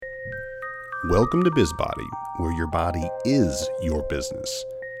Welcome to BizBody, where your body is your business.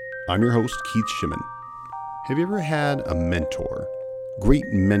 I'm your host, Keith Shimon. Have you ever had a mentor? Great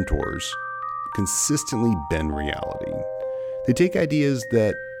mentors consistently bend reality. They take ideas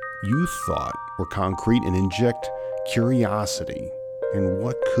that you thought were concrete and inject curiosity in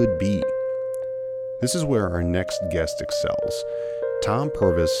what could be. This is where our next guest excels. Tom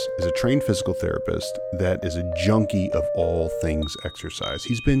Purvis is a trained physical therapist that is a junkie of all things exercise.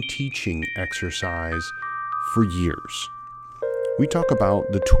 He's been teaching exercise for years. We talk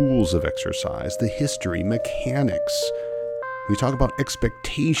about the tools of exercise, the history, mechanics. We talk about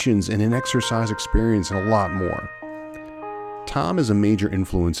expectations in an exercise experience and a lot more. Tom is a major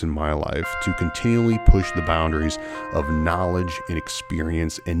influence in my life to continually push the boundaries of knowledge and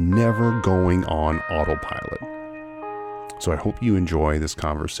experience and never going on autopilot. So I hope you enjoy this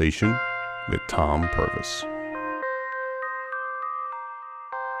conversation with Tom Purvis.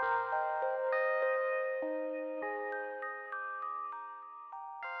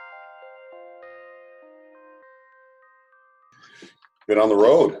 Been on the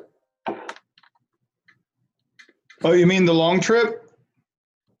road. Oh, you mean the long trip?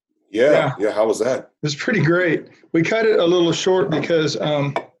 Yeah. How was that? It was pretty great. We cut it a little short because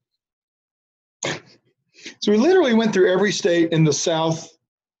so we literally went through every state in the southeast.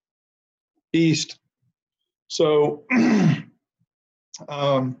 So,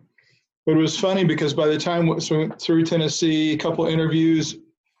 but it was funny because by the time we went through Tennessee, a couple of interviews,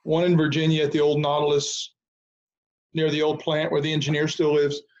 one in Virginia at the old Nautilus near the old plant where the engineer still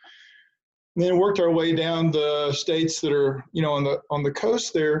lives. And then worked our way down the states that are, on the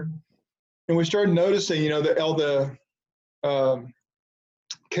coast there. And we started noticing, all the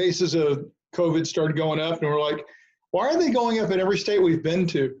cases of COVID started going up, and we're like, why are they going up in every state we've been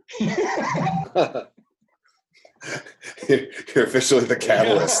to? You're officially the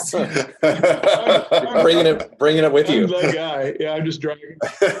catalyst. I'm bringing it with you. I'm the guy. Yeah, I'm just driving.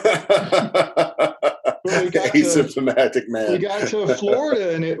 Asymptomatic man. We got to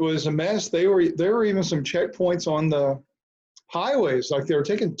Florida, and it was a mess. There were even some checkpoints on the highways, like they were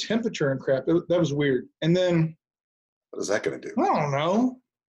taking temperature and crap. That was weird. And then, what is that going to do? I don't know.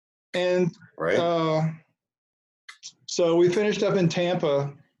 And right. So we finished up in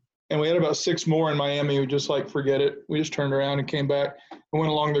Tampa, and we had about 6 more in Miami. We just forget it. We just turned around and came back and went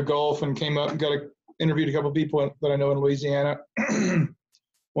along the Gulf and came up and interviewed a couple of people that I know in Louisiana.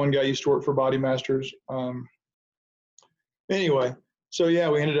 One guy used to work for Body Masters. Anyway, so yeah,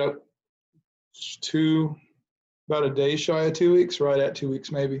 we ended up about a day shy of 2 weeks, right at 2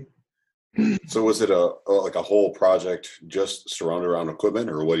 weeks maybe. So was it a whole project just surrounded around equipment,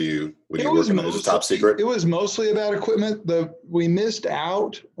 or what are you working on? Is it top secret? It was mostly about equipment. We missed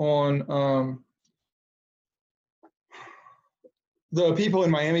out on the people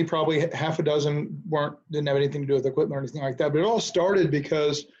in Miami, probably half a dozen didn't have anything to do with equipment or anything like that. But it all started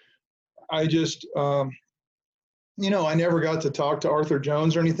because I just, I never got to talk to Arthur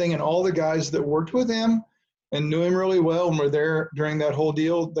Jones or anything. And all the guys that worked with him and knew him really well and were there during that whole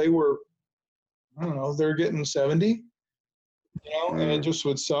deal, they were, I don't know, they're getting 70, and it just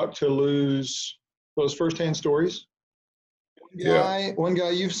would suck to lose those firsthand stories. One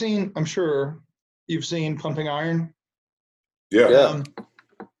guy I'm sure you've seen Pumping Iron. Yeah.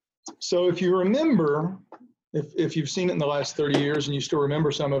 So if you remember, if you've seen it in the last 30 years and you still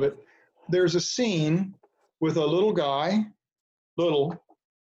remember some of it, there's a scene with a little guy,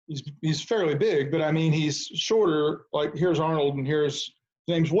 he's fairly big, but I mean, he's shorter, like here's Arnold and his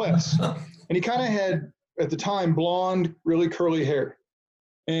name's Wes. And he kind of had, at the time, blonde, really curly hair.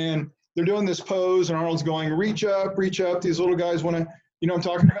 And they're doing this pose and Arnold's going, reach up. These little guys want to, what I'm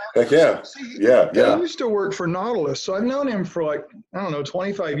talking about? Heck yeah. See, Yeah. I used to work for Nautilus, so I've known him for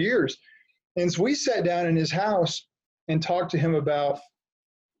 25 years. And so we sat down in his house and talked to him about,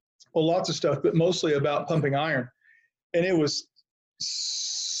 lots of stuff, but mostly about Pumping Iron. And it was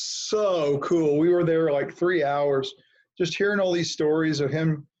so cool. We were there 3 hours just hearing all these stories of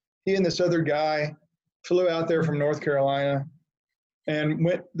him. He and this other guy flew out there from North Carolina.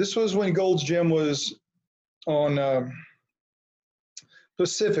 And this was when Gold's Gym was on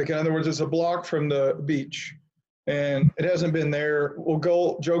Pacific. In other words, it's a block from the beach. And it hasn't been there.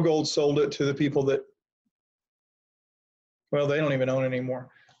 Well, Joe Gold sold it to the people that, they don't even own it anymore.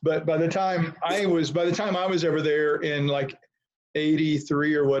 But by the time I was ever there in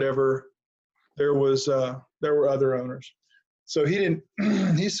 83 or whatever, there were other owners. So he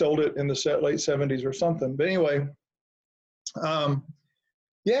sold it in the late 70s or something. But anyway,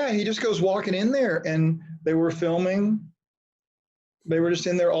 he just goes walking in there, and they were filming. They were just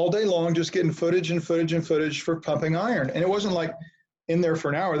in there all day long, just getting footage for Pumping Iron. And it wasn't in there for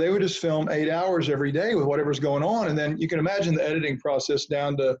an hour. They would just film 8 hours every day with whatever's going on. And then you can imagine the editing process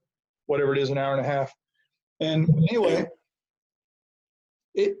down to whatever it is, an hour and a half. And anyway,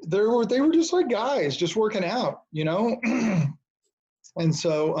 they were just like guys just working out, you know? And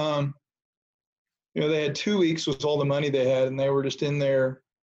so, you know, they had 2 weeks was all the money they had, and they were just in there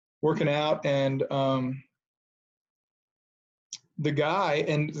working out. And the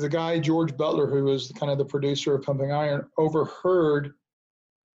guy, George Butler, who was kind of the producer of Pumping Iron, overheard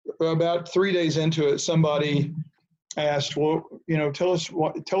about 3 days into it, somebody asked, well, you know, tell us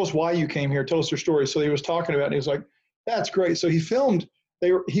why you came here. Tell us your story. So he was talking about it. And he was like, that's great. So he filmed,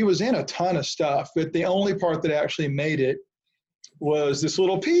 he was in a ton of stuff, but the only part that actually made it was this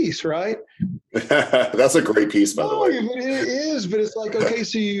little piece, right? That's a great piece, by the way. It is, but it's like, okay,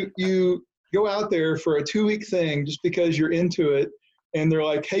 so you go out there for a 2-week thing just because you're into it, and they're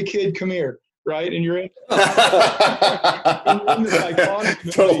like, hey, kid, come here, right? And you're in, this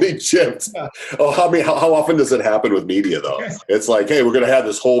iconic Totally chipped. Yeah. Oh, I mean, how often does it happen with media, though? It's like, hey, we're going to have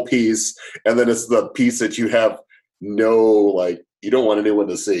this whole piece, and then it's the piece that you have you don't want anyone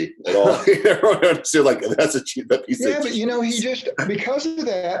to see at all. So like, that's that piece. Yeah, but you know, he just, because of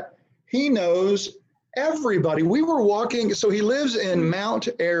that, he knows everybody. We were walking, so he lives in Mount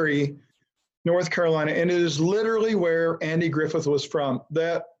Airy, North Carolina, and it is literally where Andy Griffith was from.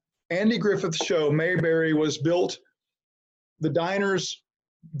 That Andy Griffith show, Mayberry, was built, the diner.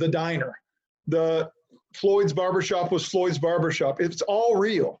 The Floyd's Barbershop was Floyd's Barbershop. It's all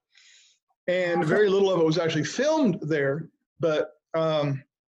real. And very little of it was actually filmed there, but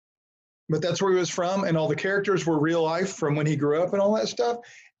that's where he was from, and all the characters were real life from when he grew up and all that stuff.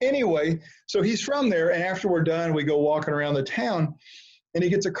 Anyway, so he's from there, and after we're done, we go walking around the town, and he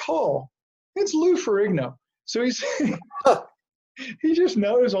gets a call. It's Lou Ferrigno. So he just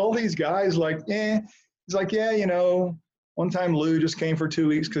knows all these guys, like, he's like, yeah, you know, one time Lou just came for 2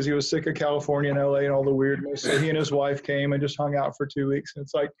 weeks because he was sick of California and LA and all the weirdness. So he and his wife came and just hung out for 2 weeks. And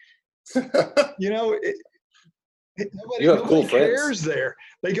it's like, you know, nobody cares there.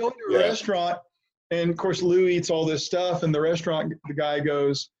 They go into a restaurant, and of course Lou eats all this stuff, and the guy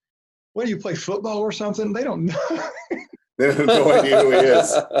goes, what, do you play football or something? They don't know. They have no idea who he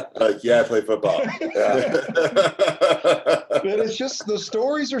is. Like, yeah, I play football. Yeah. But it's just, the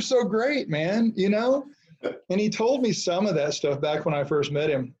stories are so great, man, you know? And he told me some of that stuff back when I first met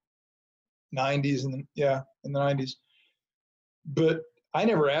him, in the 90s. But I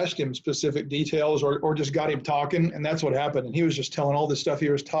never asked him specific details or just got him talking, and that's what happened. And he was just telling all this stuff he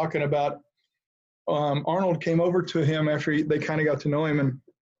was talking about. Arnold came over to him after they kind of got to know him, and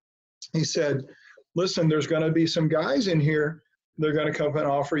he said, listen, there's going to be some guys in here. They're going to come and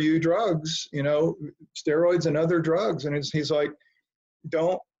offer you drugs, you know, steroids and other drugs. And he's like,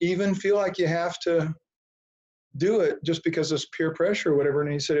 don't even feel like you have to do it just because of peer pressure or whatever.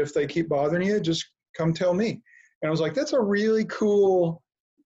 And he said, if they keep bothering you, just come tell me. And I was like, that's a really cool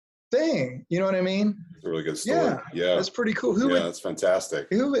thing. You know what I mean? It's a really good story. Yeah. That's pretty cool. That's fantastic.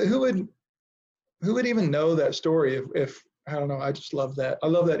 Who would even know that story if I don't know. I just love that. I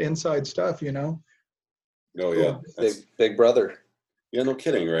love that inside stuff, you know? Oh, yeah. Big brother. Yeah, no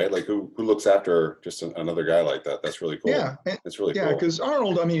kidding, right? Like, who looks after just another guy like that? That's really cool. Yeah. It's really cool. Yeah, because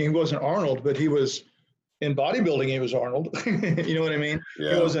Arnold, I mean, he wasn't Arnold, but he was in bodybuilding, he was Arnold. You know what I mean?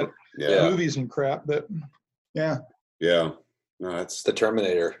 Yeah. He wasn't movies and crap, but yeah. Yeah. No, that's the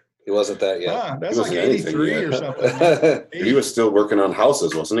Terminator. He wasn't that yet. That's like 83 or something. He was still working on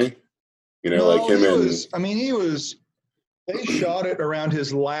houses, wasn't he? You know, like him they shot it around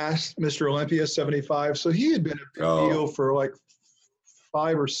his last Mr. Olympia 75. So he had been a big deal for like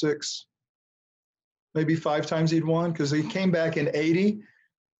 5 or 6, maybe 5 times he'd won, because he came back in 80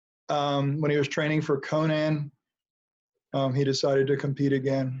 when he was training for Conan. He decided to compete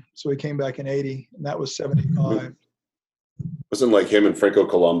again. So he came back in 80, and that was 75. Wasn't like him and Franco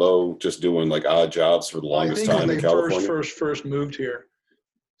Colombo just doing like odd jobs for the longest time in California? First moved here.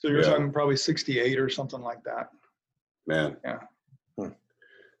 So you're talking probably 68 or something like that. Man. Yeah.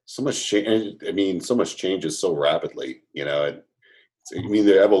 So much change. I mean, so much changes so rapidly, you know. I mean,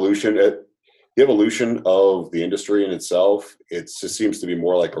 the evolution of the industry in itself, it just seems to be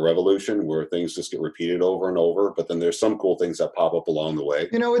more like a revolution where things just get repeated over and over. But then there's some cool things that pop up along the way.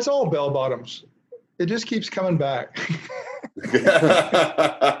 You know, it's all bell bottoms. It just keeps coming back.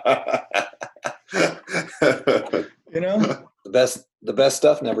 You know, the best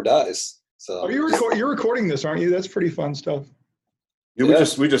stuff never dies. So you're recording this, aren't you? That's pretty fun stuff. Yeah,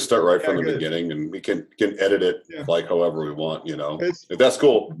 we just start right from the beginning, and we can edit it like however we want, you know. That's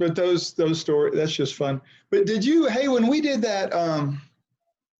cool. But those stories, that's just fun. But when we did that,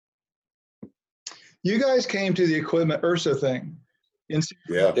 you guys came to the equipment Ursa thing.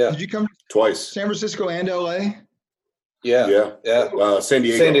 Yeah. Yeah. Did you come to Twice. San Francisco and LA? Yeah. San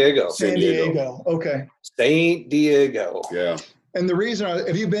Diego. San Diego. San Diego. Okay. Saint Diego. Yeah. And the reason,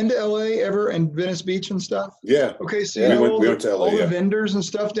 have you been to LA ever and Venice Beach and stuff? Yeah. Okay, so Yeah. you know We went to LA, all the yeah. vendors and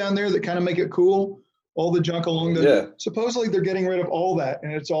stuff down there that kind of make it cool, all the junk along the, Yeah. supposedly they're getting rid of all that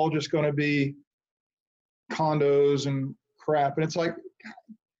and it's all just going to be condos and crap. And it's like,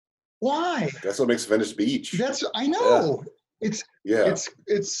 why? That's what makes Venice Beach. I know. Yeah.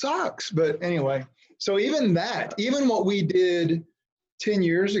 It sucks. But anyway, so even what we did 10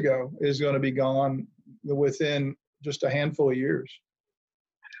 years ago is going to be gone within just a handful of years.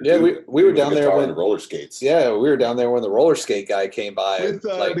 Yeah, we were down there when when the roller skates. Yeah, we were down there when the roller skate guy came by. With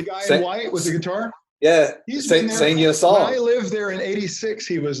the guy in white with the guitar? Yeah, He's been there. sang you a song. When I lived there in '86,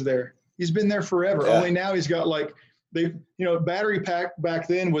 he was there. He's been there forever. Yeah. Only now he's got like, battery pack back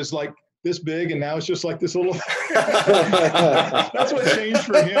then was like this big and now it's just like this little. That's what changed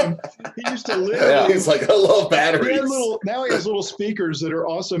for him. He used to literally. Yeah, he's like, I love batteries. Now he has little speakers that are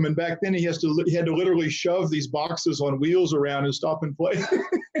awesome. And back then he had to literally shove these boxes on wheels around and stop and play.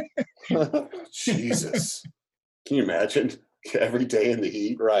 Jesus. Can you imagine every day in the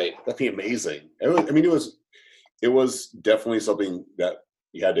heat? Right. That'd be amazing. It was definitely something that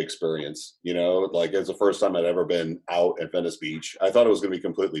you had to experience, like it's the first time I'd ever been out at Venice Beach. I thought it was going to be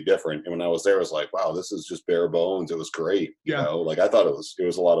completely different. And when I was there, I was like, wow, this is just bare bones. It was great. Yeah. I thought it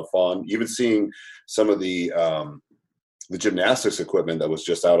was a lot of fun. Even seeing some of the gymnastics equipment that was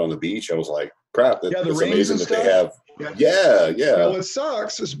just out on the beach. I was like, crap, the it's rings amazing and that they stuff. have. Yeah. Well, what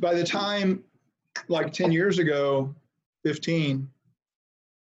sucks is by the time, like 10 years ago, 15,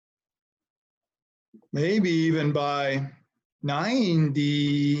 maybe even by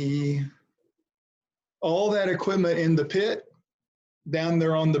 90, all that equipment in the pit down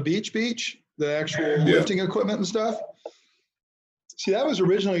there on the beach, the actual lifting equipment and stuff. See, that was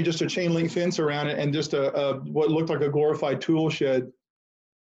originally just a chain link fence around it and just a what looked like a glorified tool shed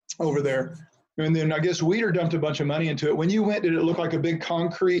over there. And then I guess Weeder dumped a bunch of money into it. When you went, did it look like a big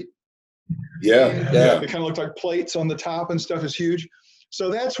concrete? Yeah. It kind of looked like plates on the top and stuff is huge. So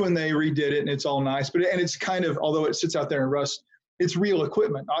that's when they redid it and it's all nice. And it's kind of, although it sits out there in rust, it's real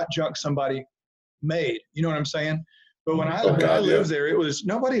equipment, not junk somebody made. You know what I'm saying? But when I lived there, it was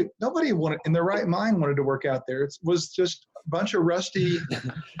nobody wanted in their right mind wanted to work out there. It was just a bunch of rusty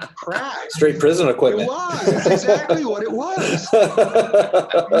crap. Straight prison equipment. It was. It's exactly what it was.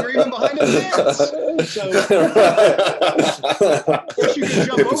 You're even behind a fence. So, of course, you can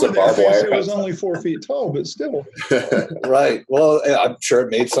jump over that fence. It was only 4 feet tall, but still. Right. Well, I'm sure it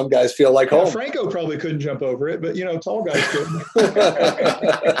made some guys feel like home. Franco probably couldn't jump over it, but tall guys couldn't.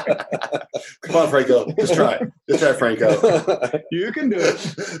 Come on, Franco. Just try. Just try, Franco. You can do it.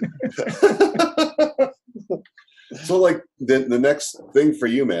 So, like, the next thing for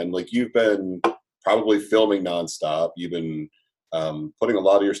you, man, like, you've been probably filming nonstop. You've been putting a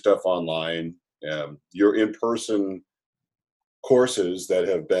lot of your stuff online. Your in-person courses that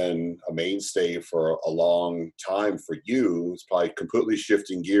have been a mainstay for a long time for you is probably completely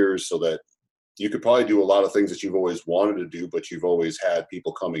shifting gears so that you could probably do a lot of things that you've always wanted to do, but you've always had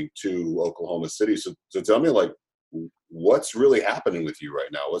people coming to Oklahoma City. So tell me, like, what's really happening with you right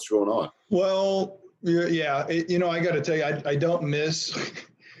now? What's going on? Well, yeah, I got to tell you, I don't miss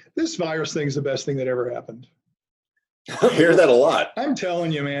this virus thing is the best thing that ever happened. I hear that a lot. I'm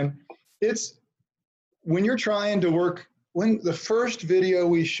telling you, man, it's when you're trying to work. When the first video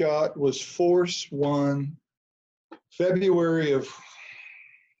we shot was Force One, February of.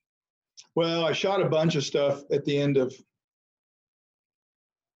 Well, I shot a bunch of stuff at the end of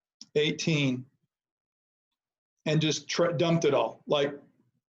 18 and just dumped it all, like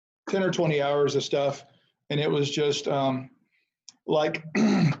 10 or 20 hours of stuff. And it was just like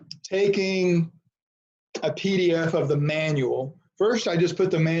taking a PDF of the manual. First, I just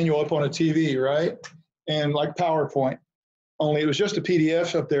put the manual up on a TV, right? And like PowerPoint, only it was just a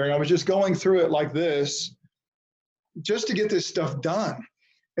PDF up there. And I was just going through it like this just to get this stuff done.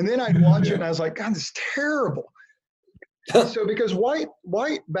 And then I'd watch it and I was like, God, this is terrible. So because white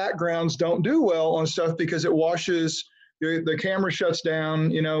backgrounds don't do well on stuff because it washes, the camera shuts down,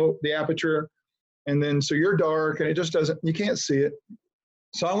 the aperture. And then so you're dark and it just doesn't, you can't see it.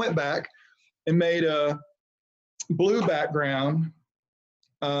 So I went back and made a blue background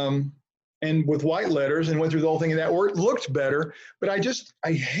and with white letters and went through the whole thing and that looked better. But I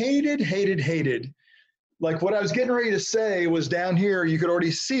hated. Like what I was getting ready to say was down here. You could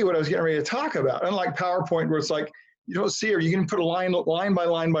already see what I was getting ready to talk about. Unlike PowerPoint where it's like, you don't see, or you can put a line by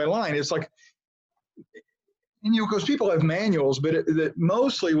line by line. It's like, because people have manuals, but that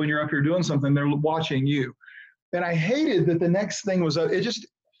mostly when you're up here doing something, they're watching you. And I hated that the next thing was, so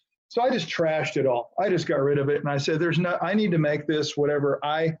I just trashed it all. I just got rid of it. And I said, I need to make this whatever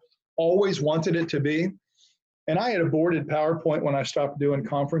I always wanted it to be. And I had aborted PowerPoint when I stopped doing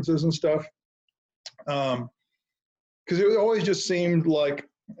conferences and stuff. Because it always just seemed like,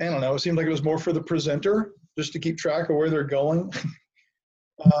 I don't know, it seemed like it was more for the presenter, just to keep track of where they're going.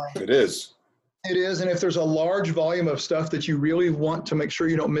 It is. It is. And if there's a large volume of stuff that you really want to make sure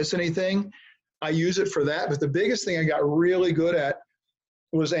you don't miss anything, I use it for that. But the biggest thing I got really good at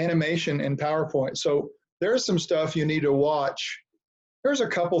was animation in PowerPoint. So there's some stuff you need to watch. There's a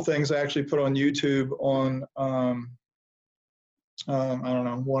couple things I actually put on YouTube on, I don't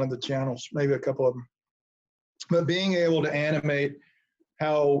know, one of the channels, maybe a couple of them. But being able to animate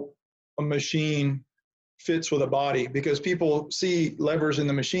how a machine fits with a body, because people see levers in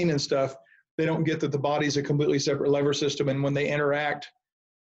the machine and stuff, they don't get that the body's a completely separate lever system. And when they interact,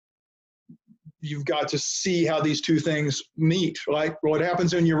 you've got to see how these two things meet. Like what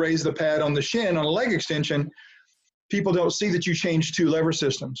happens when you raise the pad on the shin on a leg extension, people don't see that you change two lever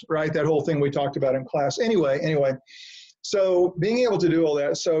systems, right? That whole thing we talked about in class. Anyway, so being able to do all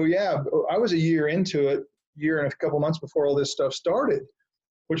that. So yeah, I was a year into it, year and a couple months before all this stuff started,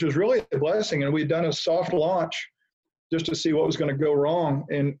 which was really a blessing. And we'd done a soft launch just to see what was going to go wrong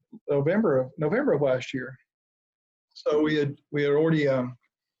in November of last year. So we had already, and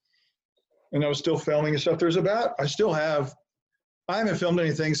I was still filming and stuff. I haven't filmed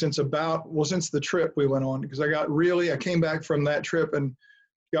anything since the trip we went on, because I came back from that trip and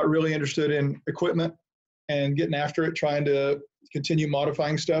got really interested in equipment and getting after it, trying to continue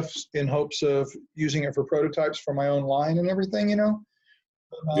modifying stuff in hopes of using it for prototypes for my own line and everything, you know?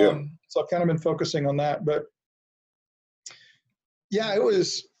 So I've kind of been focusing on that, but yeah, it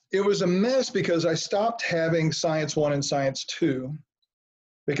was a mess because I stopped having Science 1 and Science 2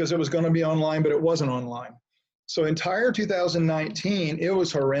 because it was going to be online, but it wasn't online. So entire 2019, it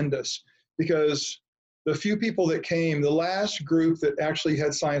was horrendous because the few people that came, the last group that actually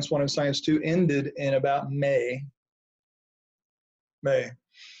had Science 1 and Science 2 ended in about May.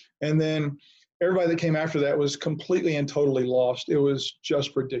 And then everybody that came after that was completely and totally lost. It was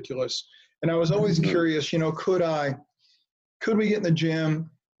just ridiculous. And I was always curious, you know, could we get in the gym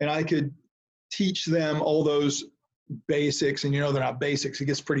and I could teach them all those basics? And you know, they're not basics. It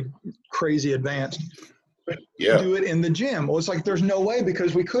gets pretty crazy advanced. But do it in the gym. Well, it's like there's no way,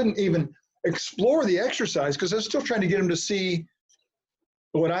 because we couldn't even explore the exercise because I was still trying to get them to see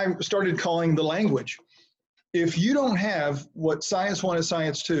what I started calling the language. If you don't have what Science 1 and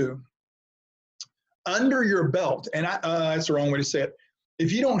Science 2 under your belt, and that's the wrong way to say it,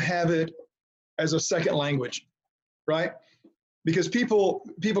 if you don't have it as a second language, right? Because people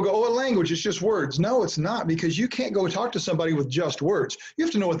go, oh, a language, it's just words. No, it's not, because you can't go talk to somebody with just words. You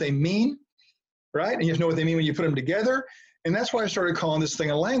have to know what they mean, right? And you have to know what they mean when you put them together. And that's why I started calling this thing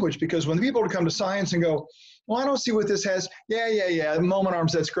a language, because when people would come to science and go, well, I don't see what this has. Yeah, moment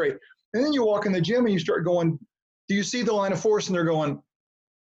arms, that's great. And then you walk in the gym and you start going, do you see the line of force? And they're going,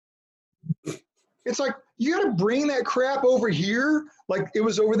 it's like, you got to bring that crap over here. Like it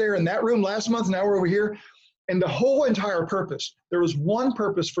was over there in that room last month. Now we're over here. And the whole entire purpose, there was one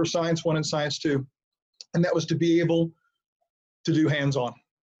purpose for Science 1 and Science 2, and that was to be able to do hands-on.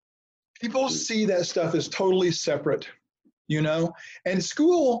 People see that stuff as totally separate, you know, and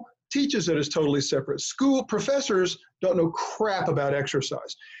school teaches it as totally separate. School professors don't know crap about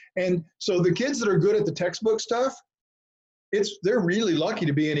exercise. And so the kids that are good at the textbook stuff, they're really lucky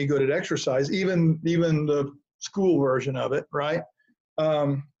to be any good at exercise, even the school version of it, right?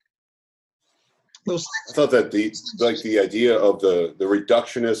 I thought that the idea of the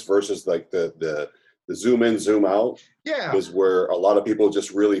reductionist versus like the zoom in, zoom out is where a lot of people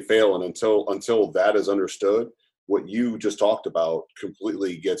just really fail. And until that is understood, what you just talked about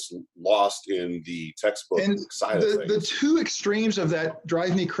completely gets lost in the textbook side of things. The two extremes of that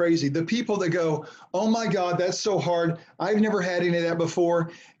drive me crazy. The people that go, oh my God, that's so hard. I've never had any of that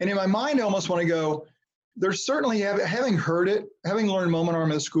before. And in my mind, I almost want to go, there's certainly, having heard it, having learned moment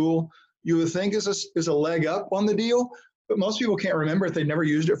arm in school, you would think is a leg up on the deal, but most people can't remember it. They've never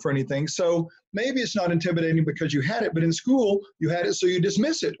used it for anything. So maybe it's not intimidating because you had it, but in school you had it, so you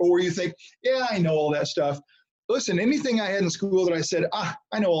dismiss it, or you think, yeah, I know all that stuff. Listen, anything I had in school that I said, I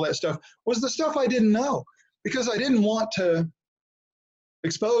know all that stuff, was the stuff I didn't know, because I didn't want to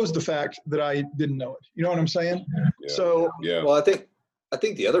expose the fact that I didn't know it. You know what I'm saying? Yeah. So, yeah. Well, I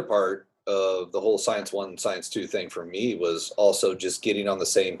think the other part of the whole Science 1 and Science 2 thing for me was also just getting on the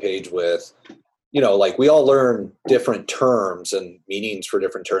same page with, you know, like we all learn different terms and meanings for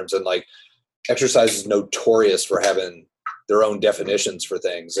different terms, and like exercise is notorious for having their own definitions for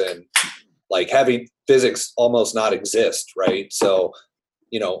things. And like having physics almost not exist, right? So,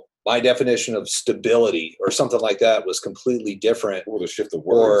 my definition of stability or something like that was completely different. Or the shift of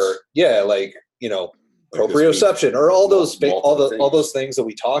words. Or like proprioception or all those things that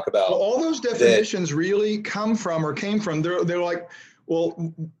we talk about. Well, all those definitions really came from. They're like,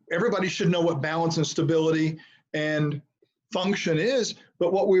 well, everybody should know what balance and stability and function is,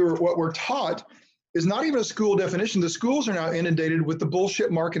 but what we're taught is not even a school definition. The schools are now inundated with the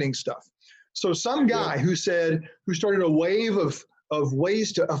bullshit marketing stuff. So some guy who started a wave of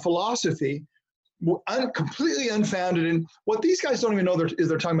ways to a philosophy, completely unfounded. And what these guys don't even know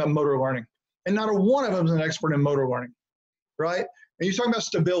they're talking about motor learning. And not a one of them is an expert in motor learning, right? And you're talking about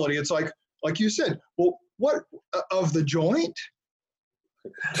stability. It's like you said, well, what of the joint,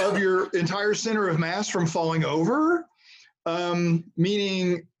 of your entire center of mass from falling over,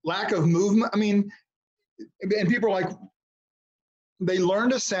 meaning lack of movement. I mean, and people are like, they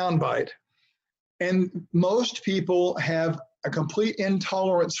learned a soundbite, and most people have a complete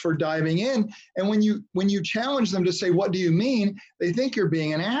intolerance for diving in. And when you challenge them to say, what do you mean? They think you're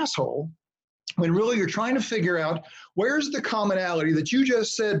being an asshole, when really you're trying to figure out where's the commonality that you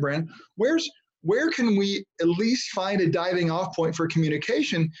just said, Brent. Where can we at least find a diving off point for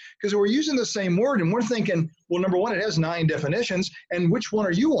communication? Because we're using the same word and we're thinking, well, number one, it has 9 definitions, and which one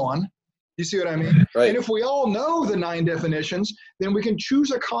are you on? You see what I mean? Right. And if we all know the 9 definitions, then we can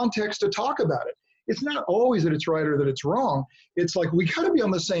choose a context to talk about it. It's not always that it's right or that it's wrong. It's like we got to be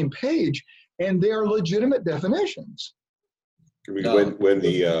on the same page, and they are legitimate definitions. I mean, when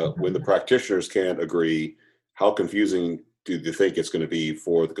the practitioners can't agree, how confusing do you think it's going to be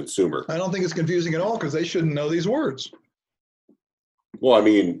for the consumer? I don't think it's confusing at all, because they shouldn't know these words. Well, I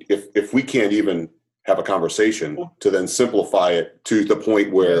mean, if we can't even have a conversation to then simplify it to the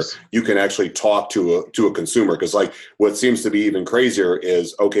point where you can actually talk to a consumer, because like what seems to be even crazier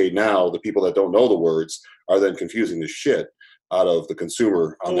is, okay, now the people that don't know the words are then confusing the shit out of the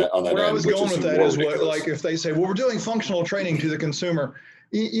consumer on that end. Where I was going with that is what, like, if they say, well, we're doing functional training to the consumer,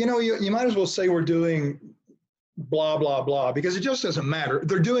 you might as well say we're doing blah, blah, blah, because it just doesn't matter.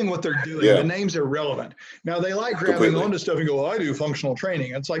 They're doing what they're doing. Yeah. The name's irrelevant. Now, they like grabbing onto stuff and go, well, I do functional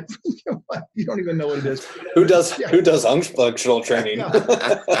training. It's like, you don't even know what it is. Who does functional training?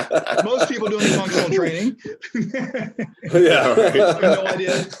 Most people doing functional training. Yeah. I have no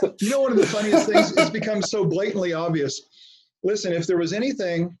idea. One of the funniest things, it's become so blatantly obvious. Listen, if there was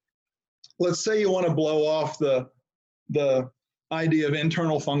anything, let's say you want to blow off the idea of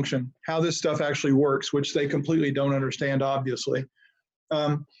internal function, how this stuff actually works, which they completely don't understand, obviously.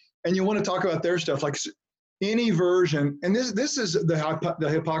 And you want to talk about their stuff, like any version, and this is the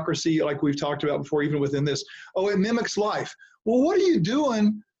hypocrisy, like we've talked about before, even within this. Oh, it mimics life. Well, what are you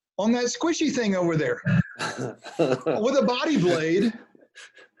doing on that squishy thing over there with a body blade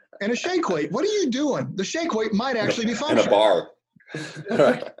and a shake weight? What are you doing? The shake weight might actually be functional. And a bar.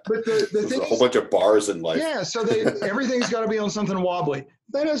 Right. But the thing a whole bunch of bars in life. Yeah, so everything's got to be on something wobbly.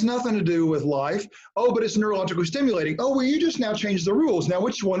 That has nothing to do with life. Oh, but it's neurologically stimulating. Oh, well, you just now changed the rules. Now,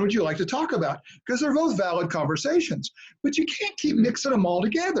 which one would you like to talk about? Because they're both valid conversations, but you can't keep mixing them all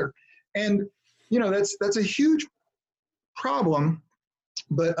together. And that's a huge problem.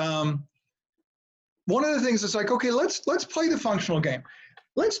 But one of the things is like, okay, let's play the functional game.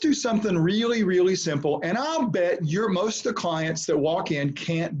 Let's do something really, really simple. And I'll bet most of the clients that walk in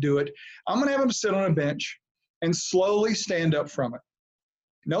can't do it. I'm going to have them sit on a bench and slowly stand up from it.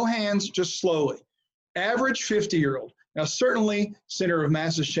 No hands, just slowly. Average 50-year-old. Now, certainly, center of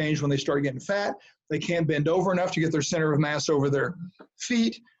mass has changed when they start getting fat. They can't bend over enough to get their center of mass over their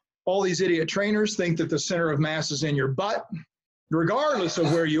feet. All these idiot trainers think that the center of mass is in your butt, regardless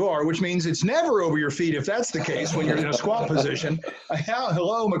of where you are, which means it's never over your feet if that's the case when you're in a squat position.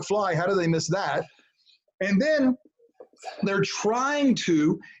 Hello, McFly, how do they miss that? And then they're trying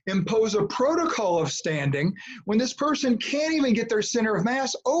to impose a protocol of standing when this person can't even get their center of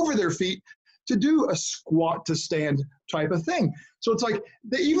mass over their feet to do a squat to stand type of thing. So it's like,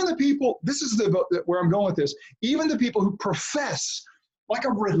 even the people, this is where I'm going with this, even the people who profess like a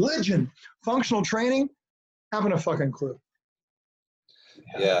religion functional training haven't a fucking clue.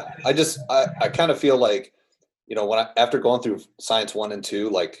 Yeah, I kind of feel like, after going through Science 1 and 2,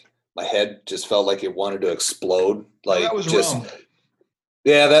 like my head just felt like it wanted to explode. Like that was just wrong.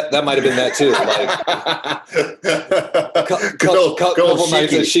 Yeah, that might have been that too. Like couple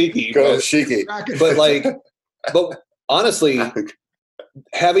nights of Shiki. But honestly,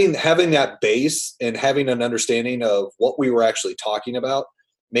 having that base and having an understanding of what we were actually talking about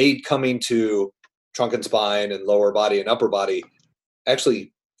made coming to trunk and spine and lower body and upper body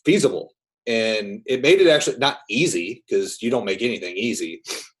actually feasible. And it made it actually not easy, because you don't make anything easy,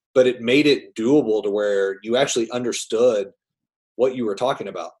 but it made it doable to where you actually understood what you were talking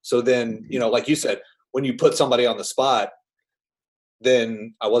about. So then, like you said, when you put somebody on the spot,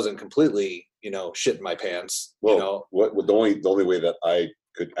 then I wasn't completely, shitting my pants. Well, the only way that I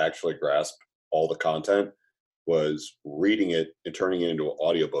could actually grasp all the content was reading it and turning it into an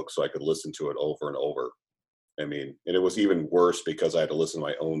audiobook so I could listen to it over and over. I mean, and it was even worse because I had to listen to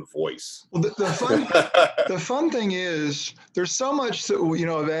my own voice. Well, the fun thing is there's so much that,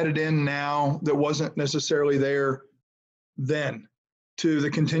 I've added in now that wasn't necessarily there then to the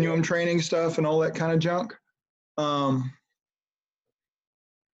continuum training stuff and all that kind of junk.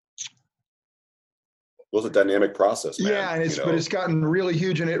 It was a dynamic process, man. Yeah, and but it's gotten really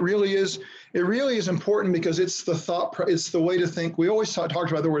huge, and it really is important because it's the thought, it's the way to think. We always talked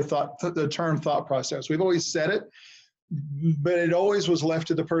about the word thought, the term thought process. We've always said it, but it always was left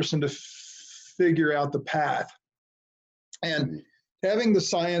to the person to figure out the path. And having the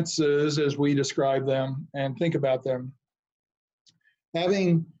sciences as we describe them and think about them,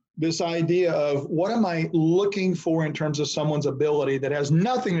 having this idea of what am I looking for in terms of someone's ability that has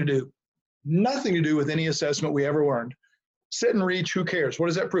nothing to do with any assessment we ever learned. Sit and reach, who cares? What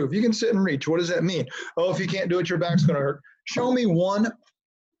does that prove? You can sit and reach. What does that mean? Oh, if you can't do it, your back's going to hurt. Show me one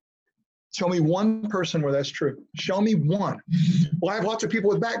person where that's true. Show me one. Well, I have lots of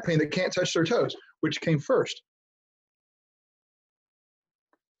people with back pain that can't touch their toes. Which came first?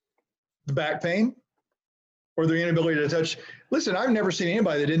 The back pain or their inability to touch? Listen, I've never seen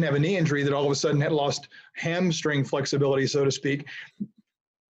anybody that didn't have a knee injury that all of a sudden had lost hamstring flexibility, so to speak.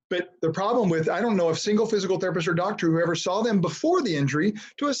 But the problem with, I don't know if single physical therapist or doctor who ever saw them before the injury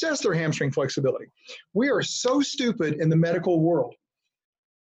to assess their hamstring flexibility. We are so stupid in the medical world.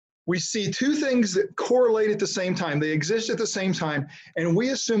 We see two things that correlate at the same time. They exist at the same time, and we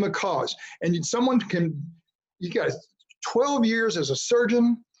assume a cause. And you guys, 12 years as a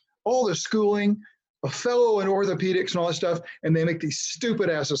surgeon, all the schooling, a fellow in orthopedics and all that stuff, and they make these stupid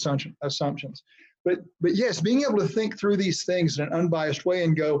ass assumptions. But yes, being able to think through these things in an unbiased way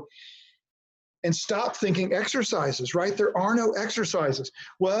and go and stop thinking exercises, right? There are no exercises.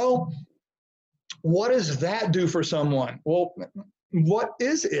 Well, what does that do for someone? Well, what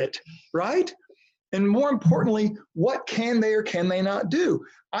is it, right? And more importantly, what can they or can they not do?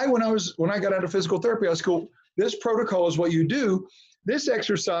 When I got out of physical therapy, I was cool. This protocol is what you do. This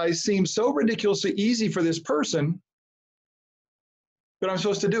exercise seems so ridiculously easy for this person, but I'm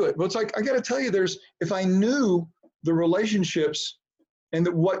supposed to do it. But it's like, I got to tell you, if I knew the relationships and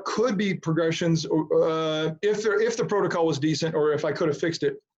what could be progressions, if the protocol was decent, or if I could have fixed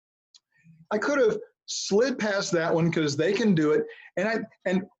it, I could have slid past that one because they can do it.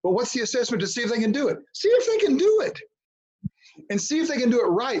 But what's the assessment to see if they can do it? See if they can do it, and see if they can do it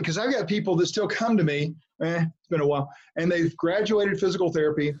right. Because I've got people that still come to me. It's been a while, and they've graduated physical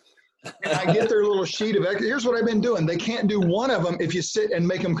therapy. And I get their little sheet of, here's what I've been doing. They can't do one of them if you sit and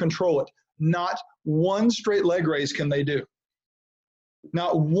make them control it. Not one straight leg raise can they do.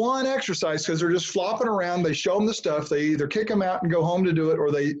 Not one exercise, because they're just flopping around. They show them the stuff. They either kick them out and go home to do it,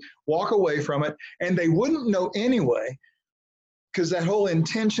 or they walk away from it. And they wouldn't know anyway, because that whole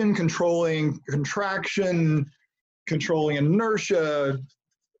intention, controlling contraction, controlling inertia,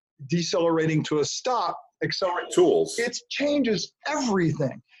 decelerating to a stop, accelerating tools. It changes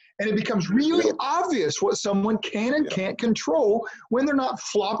everything. And it becomes really obvious what someone can and can't control when they're not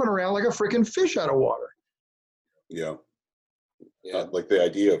flopping around like a freaking fish out of water. Yeah. Like the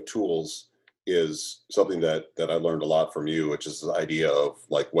idea of tools is something that I learned a lot from you, which is the idea of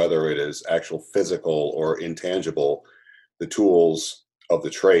like whether it is actual physical or intangible, the tools of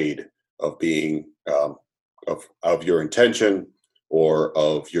the trade of being of your intention or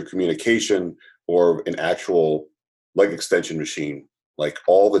of your communication or an actual leg extension machine. Like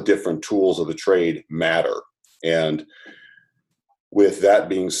all the different tools of the trade matter. And with that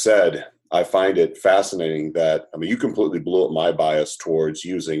being said, I find it fascinating that, you completely blew up my bias towards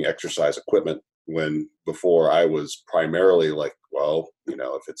using exercise equipment when before I was primarily like, well,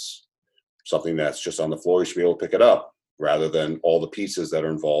 if it's something that's just on the floor, you should be able to pick it up rather than all the pieces that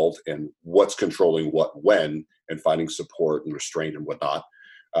are involved and what's controlling what when and finding support and restraint and whatnot.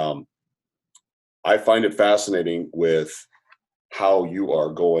 I find it fascinating with how you are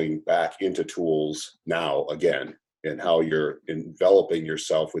going back into tools now again, and how you're enveloping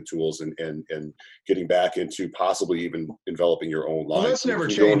yourself with tools and getting back into possibly even enveloping your own line. Well, that's never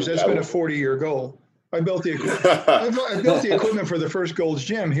changed. That's been a 40-year goal. I built the equipment. I built the equipment for the first Gold's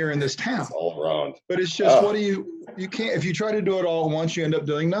Gym here in this town. It's all around. But it's just, what do you can't, if you try to do it all at once, you end up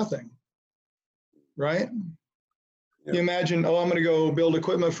doing nothing. Right? You imagine, oh, I'm going to go build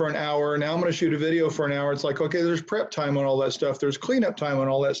equipment for an hour. Now I'm going to shoot a video for an hour. It's like, okay, there's prep time on all that stuff. There's cleanup time on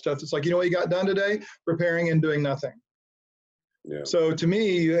all that stuff. It's like, you know what you got done today? Preparing and doing nothing. Yeah. So to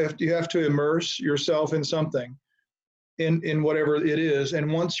me, you have to immerse yourself in something, in whatever it is.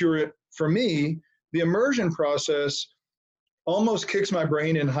 And once for me, the immersion process almost kicks my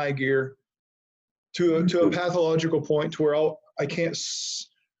brain in high gear to a pathological point to where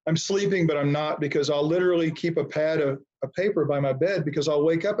I'm sleeping, but I'm not, because I'll literally keep a pad of paper by my bed, because I'll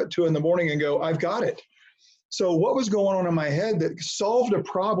wake up at 2 a.m. and go, I've got it. So what was going on in my head that solved a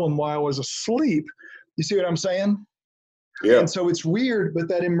problem while I was asleep? You see what I'm saying? Yeah. And so it's weird, but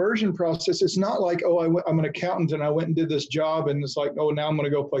that immersion process, it's not like, oh, I'm an accountant and I went and did this job, and it's like, oh, now I'm going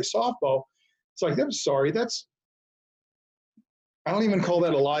to go play softball. It's like, I'm sorry, I don't even call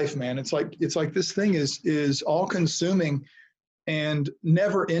that a life, man. It's like this thing is all consuming and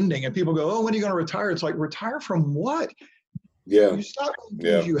never ending. And people go, oh, when are you going to retire? It's like, retire from what? Yeah. You stop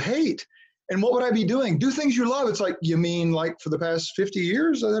doing things you hate. And what would I be doing? Do things you love. It's like, you mean like for the past 50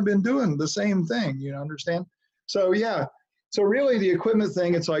 years, I've been doing the same thing, understand? So yeah. So really the equipment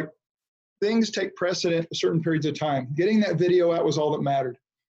thing, it's like things take precedent at certain periods of time. Getting that video out was all that mattered.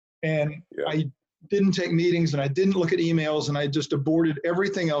 And I didn't take meetings, and I didn't look at emails, and I just aborted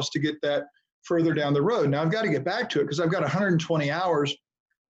everything else to get that further down the road. Now I've got to get back to it because I've got 120 hours.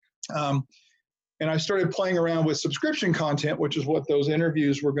 And I started playing around with subscription content, which is what those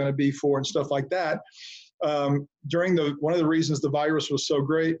interviews were going to be for and stuff like that. One of the reasons the virus was so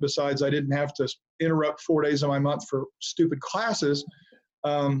great, besides I didn't have to interrupt 4 days of my month for stupid classes.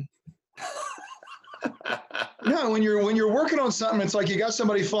 No, when you're working on something, it's like you got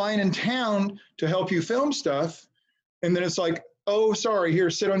somebody flying in town to help you film stuff, and then it's like, oh, sorry, here,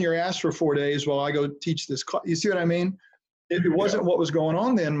 sit on your ass for 4 days while I go teach this class. You see what I mean? It wasn't what was going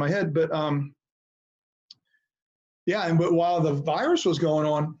on then in my head, but but while the virus was going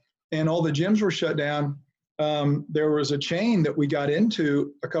on and all the gyms were shut down, there was a chain that we got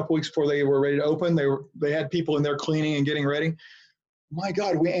into a couple weeks before they were ready to open. They had people in there cleaning and getting ready. My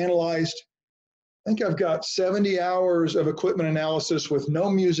God, we analyzed, I think I've got 70 hours of equipment analysis with no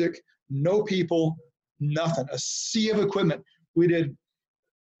music, no people, nothing, a sea of equipment. We did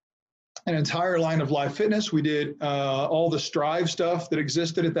an entire line of live fitness. We did all the Strive stuff that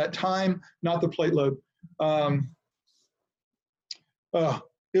existed at that time, not the plate load.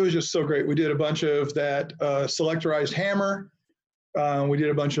 It was just so great. We did a bunch of that selectorized hammer. We did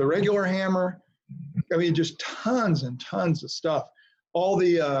a bunch of regular hammer. I mean, just tons and tons of stuff. All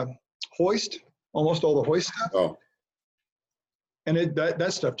the hoist, almost all the hoist stuff. Oh. And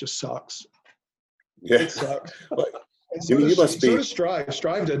that stuff just sucks. Yeah. It sucks. So does Strive.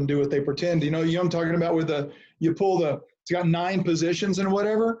 Strive doesn't do what they pretend. You know what I'm talking about with it's got 9 positions and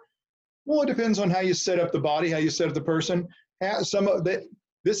whatever. Well, it depends on how you set up the body, how you set up the person.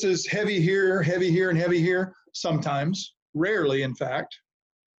 This is heavy here, and heavy here. Sometimes, rarely, in fact.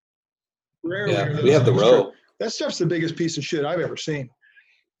 Rarely. Yeah, we have the row. That stuff's the biggest piece of shit I've ever seen.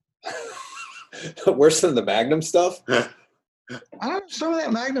 Worse than the Magnum stuff? Some of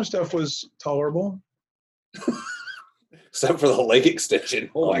that Magnum stuff was tolerable. Except for the leg extension.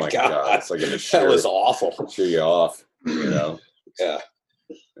 Oh my God. It's like that was awful. Cheer you off, Yeah.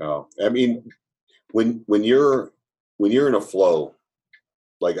 Oh, I mean, when you're in a flow,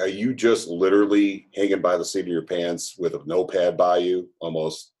 like, are you just literally hanging by the seat of your pants with a notepad by you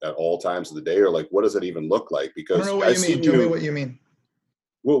almost at all times of the day, or like, what does it even look like? Because I don't know what you mean. Tell me what you mean.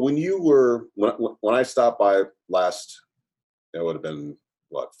 Well, when I stopped by last, that would have been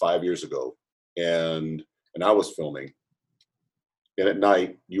 5 years ago, and I was filming, and at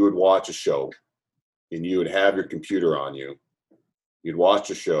night you would watch a show, and you would have your computer on you. You'd watch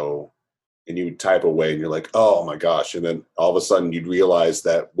a show, and you would type away, and you're like, oh my gosh. And then all of a sudden you'd realize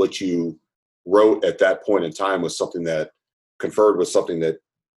that what you wrote at that point in time was something that conferred with something that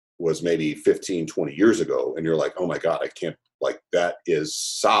was maybe 15, 20 years ago. And you're like, oh my God, I can't, like, that is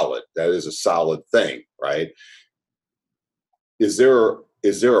solid. That is a solid thing, right? Is there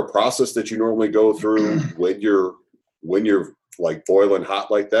a process that you normally go through when you're like boiling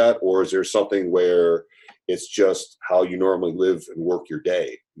hot like that? Or is there something where it's just how you normally live and work your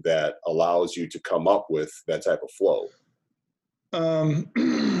day that allows you to come up with that type of flow?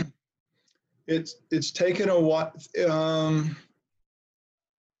 It's taken a while.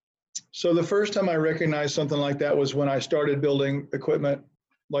 So the first time I recognized something like that was when I started building equipment,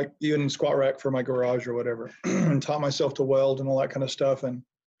 like even squat rack for my garage or whatever, and taught myself to weld and all that kind of stuff. And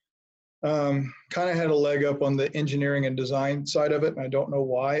kind of had a leg up on the engineering and design side of it. And I don't know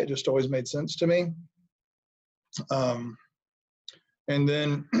why. It just always made sense to me. And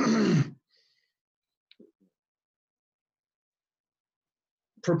then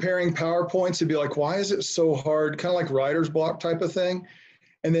preparing PowerPoints, it'd be like, why is it so hard? Kind of like writer's block type of thing.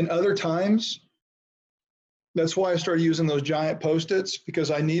 And then other times, that's why I started using those giant Post-its,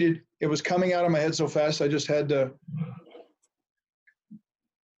 because it was coming out of my head so fast, I just had to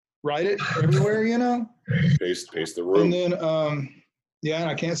write it everywhere, you know? Pace the room. And then, and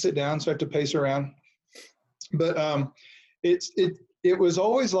I can't sit down, so I have to pace around. But it was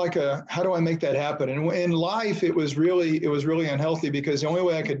always like how do I make that happen? And in life, it was really unhealthy, because the only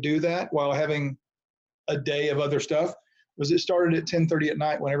way I could do that while having a day of other stuff was it started at 10:30 at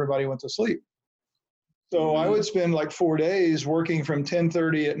night when everybody went to sleep. So I would spend like 4 days working from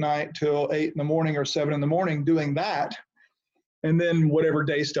 10:30 at night till 8 in the morning or 7 in the morning doing that. And then whatever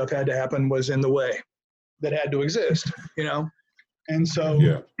day stuff had to happen was in the way that had to exist, you know? And so,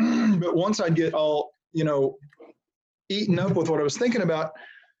 but once I'd get all, you know, eaten up with what I was thinking about,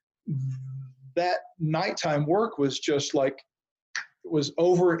 that nighttime work was just like, it was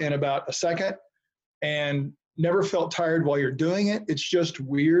over in about a second, and never felt tired while you're doing it. It's just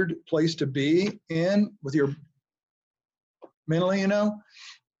weird place to be in with your mentally, you know?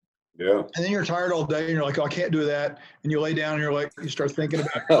 Yeah. And then you're tired all day and you're like, oh, I can't do that. And you lay down and you're like, you start thinking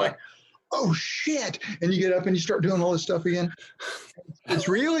about it. You're like, oh shit. And you get up and you start doing all this stuff again. It's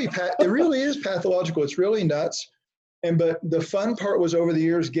really, it really is pathological. It's really nuts. But the fun part was over the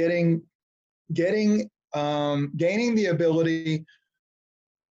years gaining the ability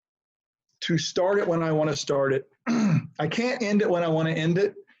to start it when I want to start it. I can't end it when I want to end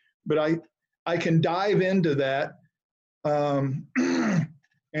it, but I can dive into that.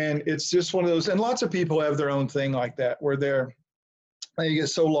 And it's just one of those, and lots of people have their own thing like that, where they get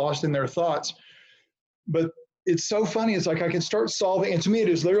so lost in their thoughts. But it's so funny. It's like I can start solving, and to me, it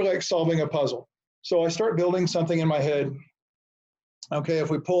is literally like solving a puzzle. So I start building something in my head. Okay,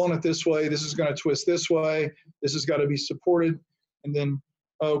 if we pull on it this way, this is going to twist this way. This has got to be supported. And then,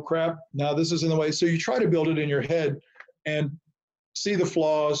 oh crap, now this is in the way. So you try to build it in your head and see the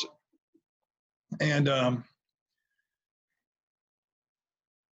flaws, and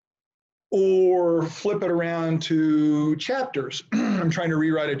or flip it around to chapters. I'm trying to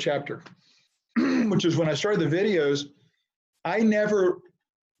rewrite a chapter, which is when I started the videos,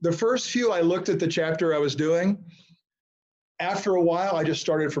 the first few I looked at the chapter I was doing. After a while, I just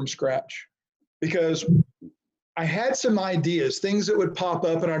started from scratch, because I had some ideas, things that would pop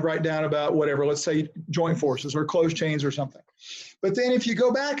up, and I'd write down about whatever, let's say joint forces or closed chains or something. But then if you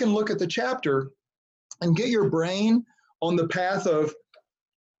go back and look at the chapter and get your brain on the path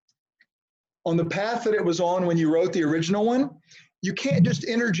that it was on when you wrote the original one, you can't just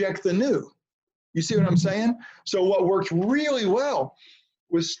interject the new. You see what I'm saying? So what worked really well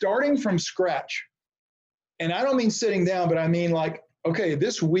was starting from scratch. And I don't mean sitting down, but I mean like, okay,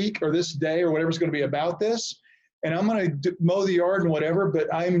 this week or this day or whatever's going to be about this, and I'm going to mow the yard and whatever,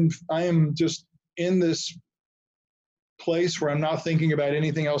 but I am just in this place where I'm not thinking about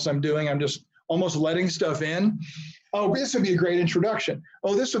anything else I'm doing. I'm just almost letting stuff in. Oh, this would be a great introduction.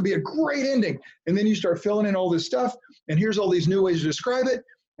 Oh, this would be a great ending. And then you start filling in all this stuff, and here's all these new ways to describe it,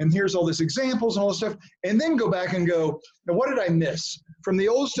 and here's all these examples and all this stuff, and then go back and go, now what did I miss? From the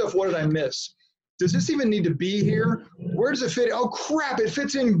old stuff, what did I miss? Does this even need to be here? Where does it fit? Oh crap, it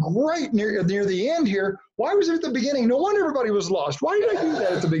fits in great near the end here. Why was it at the beginning? No wonder everybody was lost. Why did I do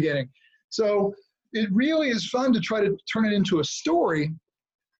that at the beginning? So it really is fun to try to turn it into a story,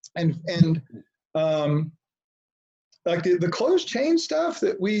 and like the closed chain stuff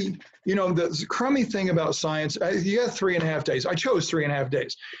that the crummy thing about science, you got 3.5 days. I chose 3.5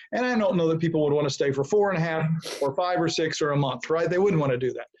 days. And I don't know that people would want to stay for 4.5 or 5 or 6 or a month, right? They wouldn't want to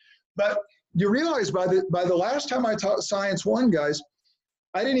do that. But you realize by the last time I taught Science 1, guys,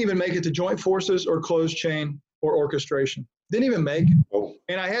 I didn't even make it to joint forces or closed chain or orchestration. Didn't even make it. Oh.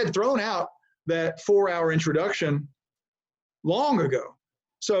 And I had thrown out that 4-hour introduction long ago.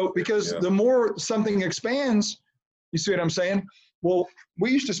 So because the more something expands, you see what I'm saying? Well,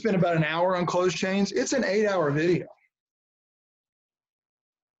 we used to spend about an hour on closed chains. It's an 8-hour video.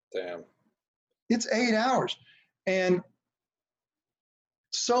 Damn. It's 8 hours. And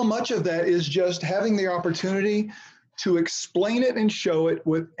so much of that is just having the opportunity to explain it and show it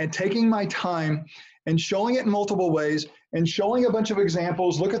and taking my time and showing it in multiple ways and showing a bunch of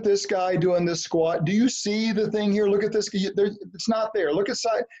examples. Look at this guy doing this squat. Do you see the thing here? Look at this. It's not there. Look at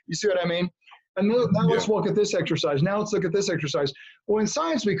side. You see what I mean? And now let's look at this exercise. Now let's look at this exercise. Well, in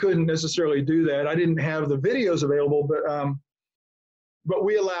science, we couldn't necessarily do that. I didn't have the videos available, but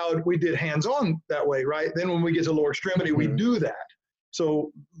we did hands-on that way, right? Then when we get to lower extremity, we do that.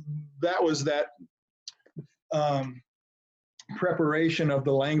 So that was that preparation of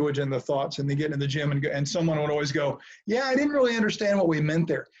the language and the thoughts, and they get in the gym and someone would always go, yeah, I didn't really understand what we meant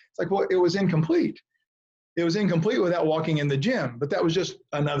there. It's like, well, it was incomplete. It was incomplete without walking in the gym, but that was just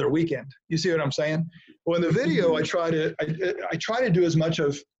another weekend. You see what I'm saying? Well, in the video, I try to do as much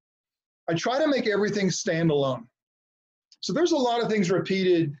of, I try to make everything stand alone. So there's a lot of things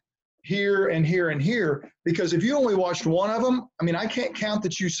repeated here and here and here, because if you only watched one of them, I mean, I can't count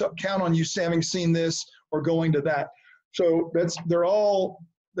on you having seen this or going to that. So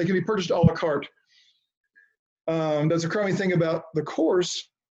they can be purchased a la carte. That's a crummy thing about the course.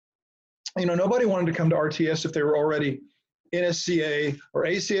 Nobody wanted to come to RTS if they were already NSCA or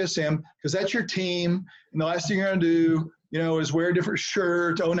ACSM, because that's your team. And the last thing you're going to do, is wear a different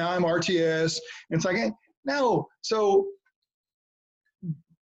shirt. Oh, now I'm RTS. And it's like, no. So,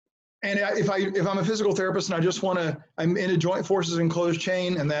 and if I'm a physical therapist and I'm in a joint forces and closed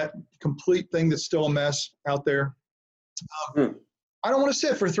chain and that complete thing that's still a mess out there, I don't want to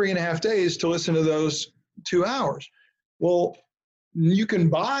sit for 3.5 days to listen to those 2 hours. Well, you can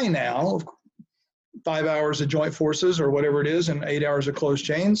buy now 5 hours of joint forces or whatever it is and 8 hours of closed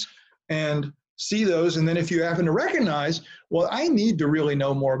chains and see those. And then if you happen to recognize, well, I need to really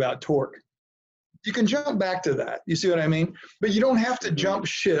know more about torque, you can jump back to that. You see what I mean? But you don't have to jump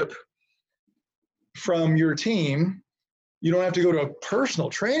ship from your team. You don't have to go to a personal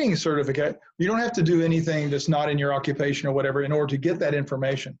training certificate. You don't have to do anything that's not in your occupation or whatever in order to get that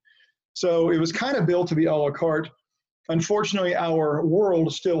information. So it was kind of built to be a la carte. Unfortunately, our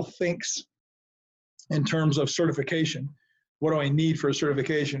world still thinks in terms of certification. What do I need for a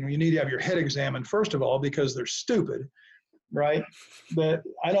certification? You need to have your head examined, first of all, because they're stupid, right? But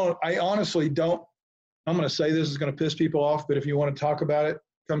I honestly don't, I'm going to say this is going to piss people off, but if you want to talk about it,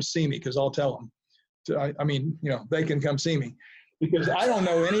 come see me, because I'll tell them. I mean, they can come see me, because I don't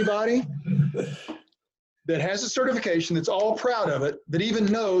know anybody that has a certification that's all proud of it, that even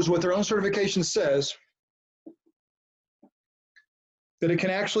knows what their own certification says, that it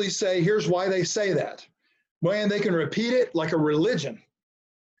can actually say, here's why they say that. Man, they can repeat it like a religion,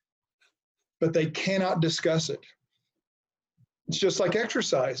 but they cannot discuss it. It's just like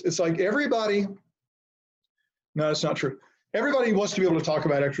exercise. It's like everybody, no, it's not true. Everybody wants to be able to talk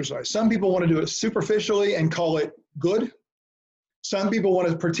about exercise. Some people want to do it superficially and call it good. Some people want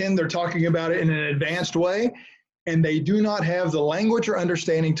to pretend they're talking about it in an advanced way, and they do not have the language or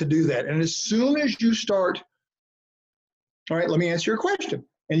understanding to do that. And as soon as you start, all right, let me answer your question,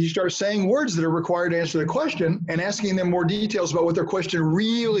 and you start saying words that are required to answer the question and asking them more details about what their question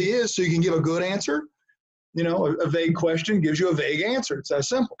really is so you can give a good answer, a vague question gives you a vague answer. It's that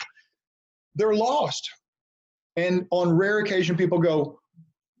simple. They're lost. And on rare occasion, people go,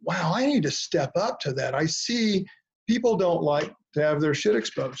 wow, I need to step up to that. I see people don't like to have their shit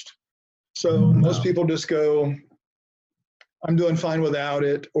exposed. So most people just go, I'm doing fine without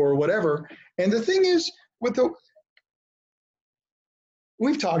it or whatever. And the thing is, we've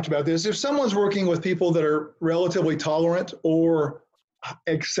talked about this. If someone's working with people that are relatively tolerant or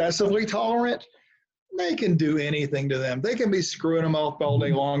excessively tolerant, they can do anything to them. They can be screwing them off all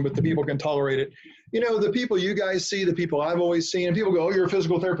day long, but the people can tolerate it. The people you guys see, the people I've always seen, and people go, oh, you're a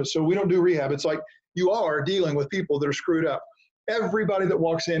physical therapist, so we don't do rehab. It's like you are dealing with people that are screwed up. Everybody that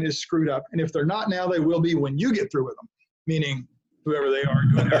walks in is screwed up. And if they're not now, they will be when you get through with them, meaning whoever they are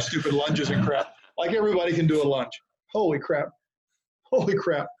doing their stupid lunges and crap. Like everybody can do a lunge. Holy crap.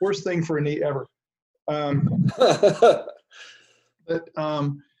 Worst thing for a knee ever. But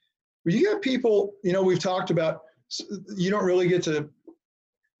you got people, we've talked about, you don't really get to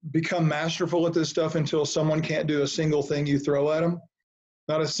become masterful at this stuff until someone can't do a single thing you throw at them.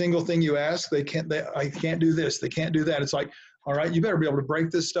 Not a single thing you ask. I can't do this. They can't do that. It's like, all right, you better be able to break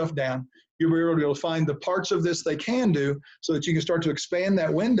this stuff down. You better be able to find the parts of this they can do so that you can start to expand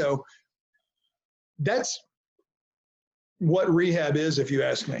that window. That's what rehab is, if you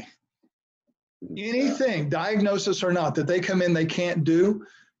ask me. Anything, diagnosis or not, that they come in they can't do,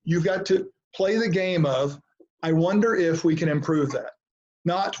 you've got to play the game of, I wonder if we can improve that.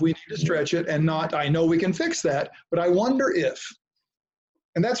 Not, we need to stretch it, and not, I know we can fix that, but I wonder if.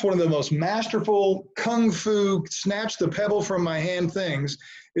 And that's one of the most masterful kung fu, snatch the pebble from my hand things,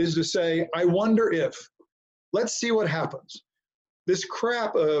 is to say, I wonder if. Let's see what happens. This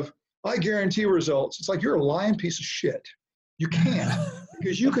crap of, I guarantee results. It's like, you're a lying piece of shit. You can't,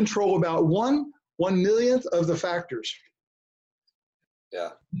 because you control about 1/1,000,000th of the factors. Yeah.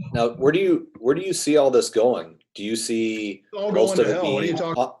 Now, where do you see all this going? Do you see all most going of to hell? What are you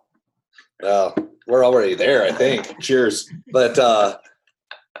talking? We're already there, I think. Cheers. But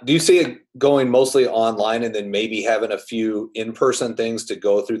do you see it going mostly online and then maybe having a few in-person things to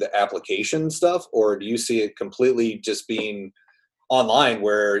go through the application stuff, or do you see it completely just being online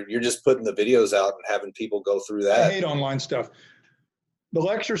where you're just putting the videos out and having people go through that. I hate online stuff. The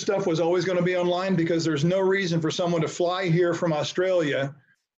lecture stuff was always going to be online because there's no reason for someone to fly here from Australia,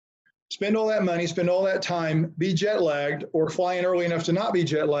 spend all that money, spend all that time, be jet lagged, or fly in early enough to not be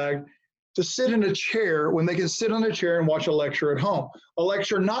jet lagged, to sit in a chair when they can sit on a chair and watch a lecture at home. A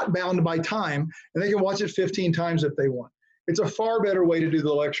lecture not bound by time, and they can watch it 15 times if they want. It's a far better way to do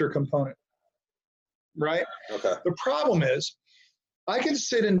the lecture component, right? Okay. The problem is I can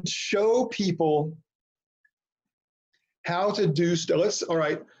sit and show people how to do stuff.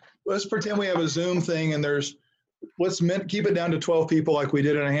 Let's pretend we have a Zoom thing and let's keep it down to 12 people like we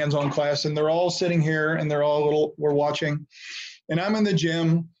did in a hands-on class, and they're all sitting here and we're watching, and I'm in the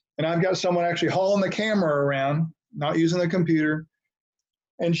gym and I've got someone actually hauling the camera around, not using the computer,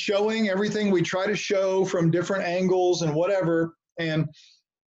 and showing everything we try to show from different angles and whatever, and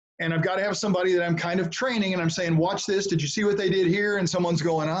I've got to have somebody that I'm kind of training, and I'm saying, watch this, did you see what they did here? And someone's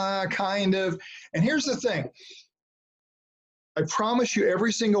going, kind of. And here's the thing. I promise you,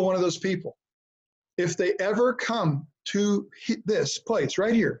 every single one of those people, if they ever come to this place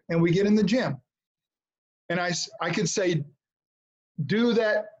right here and we get in the gym and I could say, do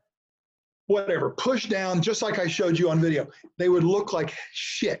that, whatever, push down, just like I showed you on video, they would look like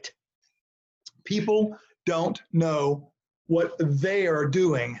shit. People don't know what they are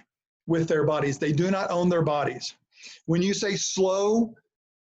doing with their bodies. They do not own their bodies. When you say slow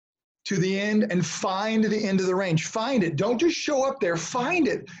to the end and find the end of the range, find it. Don't just show up there, find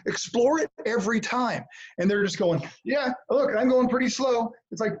it, explore it every time. And they're just going, yeah, look, I'm going pretty slow.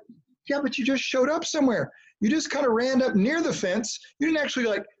 It's like, yeah, but you just showed up somewhere. You just kind of ran up near the fence. You didn't actually,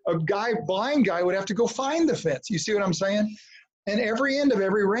 like a blind guy would have to go find the fence. You see what I'm saying? And every end of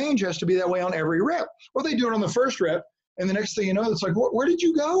every range has to be that way on every rep. Or they do it on the first rep, and the next thing you know, it's like, where did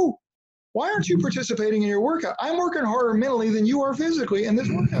you go? Why aren't you participating in your workout? I'm working harder mentally than you are physically in this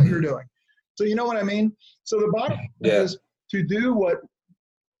workout you're doing. So you know what I mean? So the bottom is to do what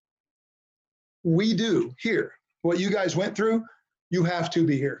we do here, what you guys went through, you have to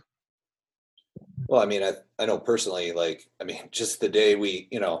be here. Well, I mean, I know personally, just the day we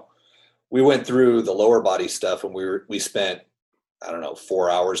went through the lower body stuff, and we spent, 4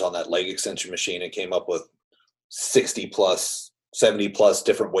 hours on that leg extension machine and came up with 60 plus, 70 plus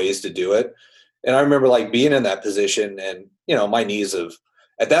different ways to do it. And I remember being in that position, and, my knees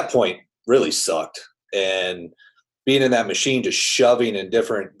at that point really sucked, and being in that machine, just shoving in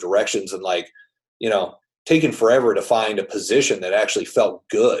different directions and taking forever to find a position that actually felt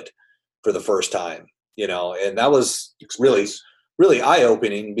good for the first time, and that was really, really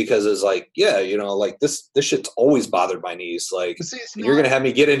eye-opening, because it's this shit's always bothered my knees. You're going to have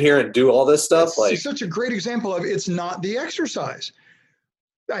me get in here and do all this stuff. It's such a great example of it's not the exercise.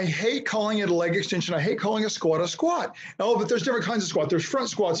 I hate calling it a leg extension. I hate calling a squat. Oh, but there's different kinds of squat. There's front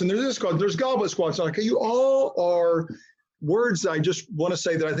squats, and there's this squat. There's goblet squats. You all are words I just want to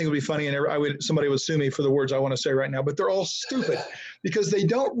say that I think would be funny, and somebody would sue me for the words I want to say right now, but they're all stupid because they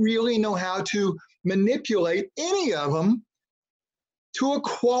don't really know how to manipulate any of them to a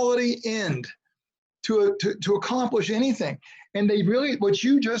quality end, to accomplish anything. And they really, what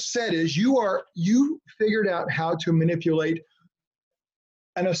you just said is you figured out how to manipulate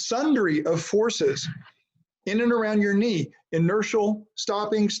a sundry of forces in and around your knee: inertial,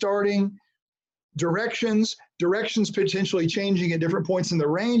 stopping, starting, directions potentially changing at different points in the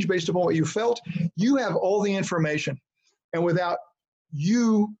range based upon what you felt. You have all the information. And without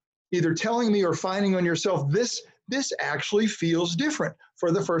you either telling me or finding on yourself, this actually feels different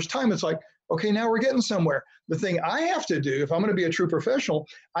for the first time. It's like, okay, now we're getting somewhere. The thing I have to do, if I'm going to be a true professional,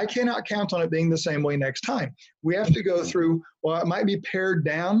 I cannot count on it being the same way next time. We have to go through, well, it might be pared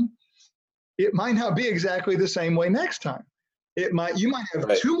down. It might not be exactly the same way next time. You might have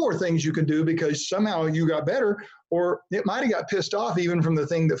Right. 2 more things you can do because somehow you got better, or it might have got pissed off even from the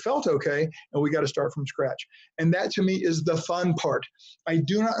thing that felt okay, and we got to start from scratch. And that to me is the fun part. I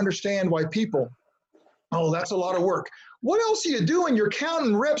do not understand why people, oh, that's a lot of work. What else are you doing? You're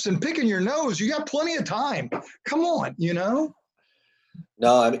counting reps and picking your nose. You got plenty of time. Come on,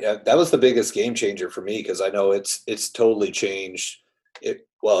 No, I mean, that was the biggest game changer for me, because I know it's totally changed. It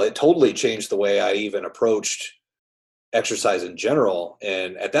totally changed the way I even approached exercise in general.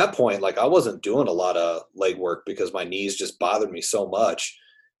 And at that point, I wasn't doing a lot of leg work because my knees just bothered me so much.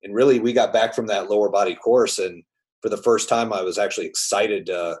 And really, we got back from that lower body course, and for the first time, I was actually excited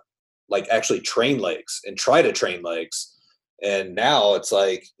to actually train legs and try to train legs. And now it's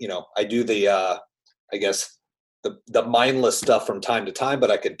I do the I guess the mindless stuff from time to time,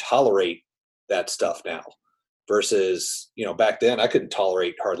 but I can tolerate that stuff now versus back then I couldn't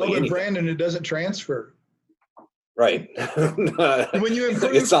tolerate hardly anything. Brandon, it doesn't transfer. Right. When you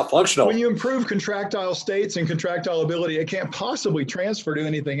improve, it's not functional. When you improve contractile states and contractile ability, it can't possibly transfer to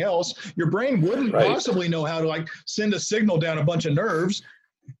anything else. Your brain wouldn't possibly know how to like send a signal down a bunch of nerves.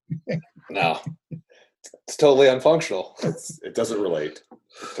 No, it's totally unfunctional. It doesn't relate.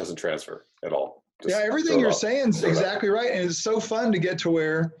 It doesn't transfer at all. Just everything you're saying is exactly right. And it's so fun to get to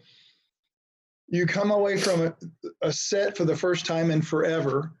where you come away from a set for the first time in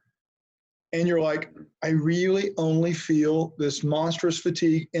forever. And you're like, I really only feel this monstrous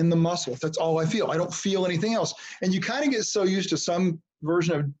fatigue in the muscle. That's all I feel. I don't feel anything else. And you kind of get so used to some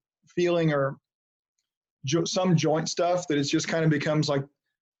version of feeling or some joint stuff that it just kind of becomes like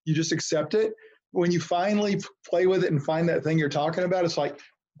you just accept it. When you finally play with it and find that thing you're talking about, it's like,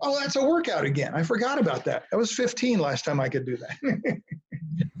 oh, that's a workout again. I forgot about that. I was 15 last time I could do that.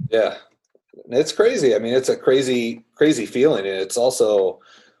 Yeah, it's crazy. I mean, it's a crazy, crazy feeling. And it's also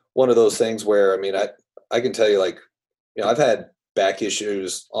one of those things where, I mean, I can tell you, like, you know, I've had back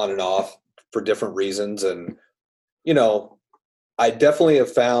issues on and off for different reasons. And, you know, I definitely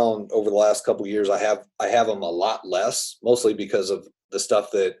have found over the last couple of years, I have them a lot less, mostly because of the stuff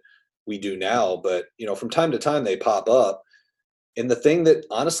that we do now. But, you know, from time to time they pop up. And the thing that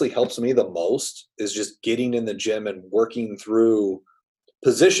honestly helps me the most is just getting in the gym and working through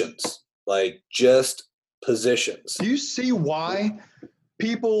positions, like just positions. Do you see why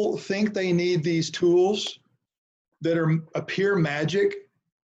people think they need these tools that appear magic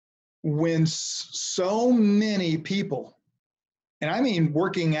when so many people, and I mean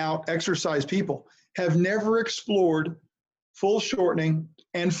working out, exercise people, have never explored full shortening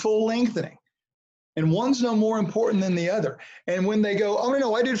and full lengthening? And one's no more important than the other. And when they go, oh,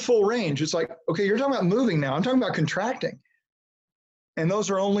 no, I did full range, it's like, okay, you're talking about moving now. I'm talking about contracting. And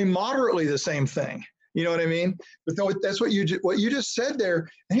those are only moderately the same thing. You know what I mean? But no, that's what you just said there.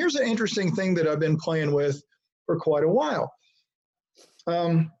 And here's an interesting thing that I've been playing with for quite a while.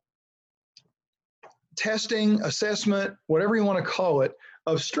 Testing, assessment, whatever you want to call it,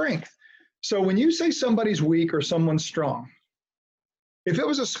 of strength. So when you say somebody's weak or someone's strong, if it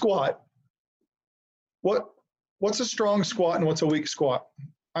was a squat, what's a strong squat and what's a weak squat?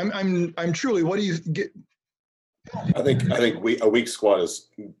 I'm truly, what do you get? I think a weak squat is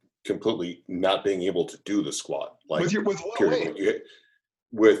completely not being able to do the squat, like with what weight?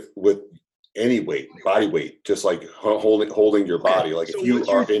 With any weight, body weight, just like holding your body. Like, so if you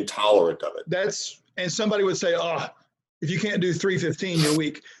are intolerant of it, and somebody would say, oh, if you can't do 315, you're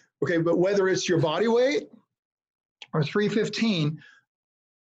weak. Okay, but whether it's your body weight or 315,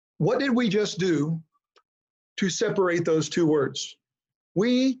 what did we just do to separate those two words?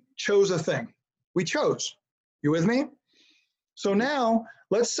 We chose a thing. We chose. You with me? So now,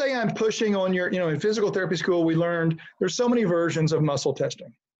 let's say I'm pushing on your, in physical therapy school, we learned there's so many versions of muscle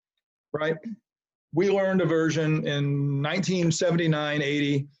testing, right? We learned a version in 1979,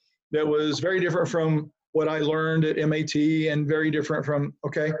 80 that was very different from what I learned at MAT and very different from,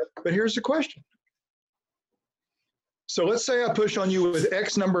 okay, but here's the question. So let's say I push on you with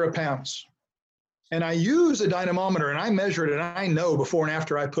X number of pounds and I use a dynamometer and I measure it and I know before and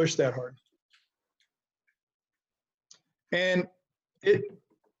after I push that hard. And it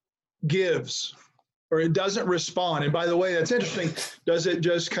gives, or it doesn't respond. And by the way, that's interesting. Does it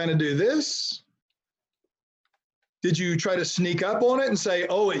just kind of do this? Did you try to sneak up on it and say,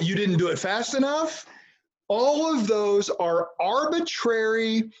 oh, you didn't do it fast enough? All of those are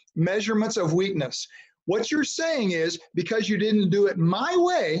arbitrary measurements of weakness. What you're saying is, because you didn't do it my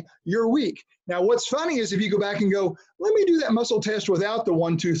way, you're weak. Now, what's funny is if you go back and go, let me do that muscle test without the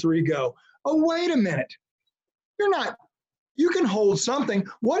 1, 2, 3 go. Oh, wait a minute. You can hold something.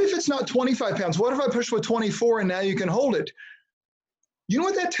 What if it's not 25 pounds? What if I push with 24 and now you can hold it? You know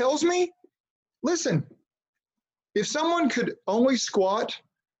what that tells me? Listen, if someone could only squat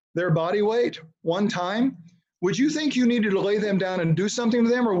their body weight one time, would you think you needed to lay them down and do something to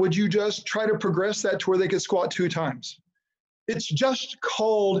them, or would you just try to progress that to where they could squat 2 times? It's just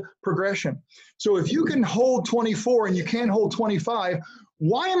called progression. So if you can hold 24 and you can't hold 25,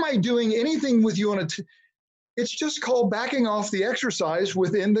 why am I doing anything with you on it's just called backing off the exercise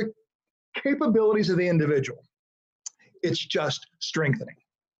within the capabilities of the individual. It's just strengthening.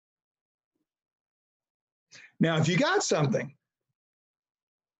 Now, if you got something,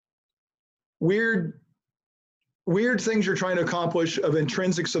 weird things you're trying to accomplish of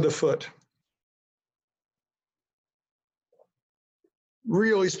intrinsics of the foot,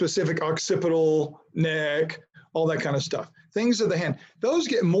 really specific occipital, neck, all that kind of stuff. Things of the hand. Those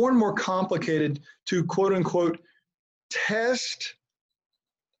get more and more complicated to quote unquote test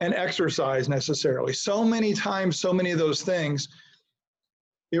and exercise necessarily. So many times, so many of those things,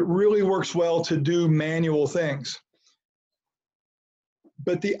 it really works well to do manual things.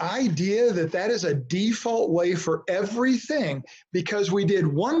 But the idea that that is a default way for everything, because we did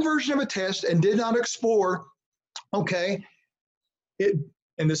one version of a test and did not explore, okay,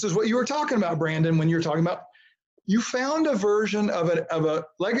 and this is what you were talking about, Brandon, when you were talking about, you found a version of a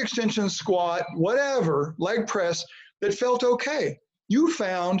leg extension, squat, whatever, leg press that felt okay. You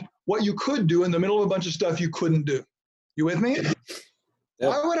found what you could do in the middle of a bunch of stuff you couldn't do. You with me? Yep.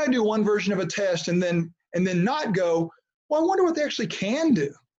 Why would I do one version of a test and then not go, well, I wonder what they actually can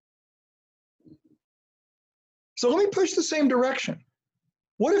do. So let me push the same direction.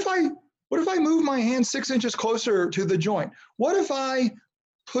 What if I move my hand 6 inches closer to the joint? What if I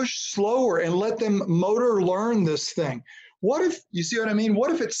push slower and let them motor learn this thing? What if, you see what I mean?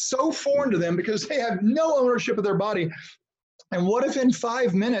 What if it's so foreign to them because they have no ownership of their body? And what if in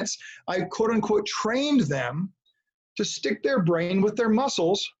 5 minutes I quote unquote trained them to stick their brain with their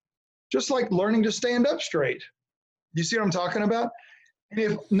muscles, just like learning to stand up straight? You see what I'm talking about? And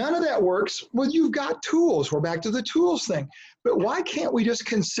if none of that works, well, you've got tools. We're back to the tools thing. But why can't we just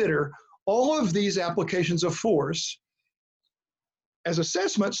consider all of these applications of force as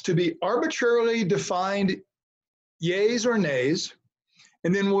assessments to be arbitrarily defined yays or nays?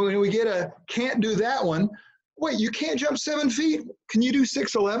 And then when we get a can't do that one, wait, you can't jump 7 feet. Can you do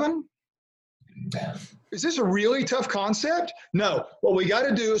 6'11"? Is this a really tough concept? No. What we got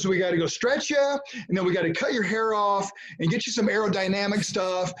to do is we got to go stretch you, and then we got to cut your hair off and get you some aerodynamic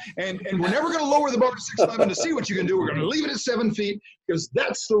stuff. And we're never going to lower the bar to 6'11" to see what you can do. We're going to leave it at 7 feet because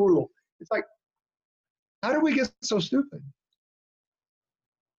that's the rule. It's like, how do we get so stupid?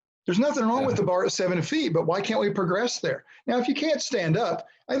 There's nothing wrong with the bar at 7 feet, but why can't we progress there? Now, if you can't stand up,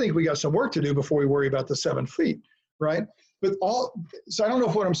 I think we got some work to do before we worry about the 7 feet, right? So I don't know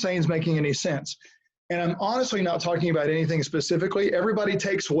if what I'm saying is making any sense. And I'm honestly not talking about anything specifically. Everybody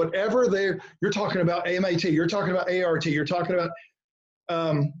takes whatever you're talking about AMAT, you're talking about ART, you're talking about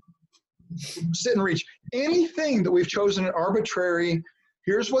sit and reach. Anything that we've chosen an arbitrary,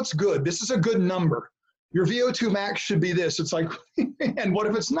 here's what's good. This is a good number. Your VO2 max should be this. It's like, and what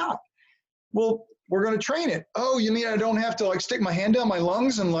if it's not? Well, we're going to train it. Oh, you mean I don't have to like stick my hand down my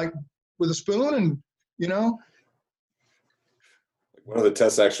lungs and like with a spoon and, you know? What are the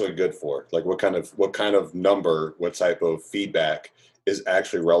tests actually good for? Like what kind of number, what type of feedback is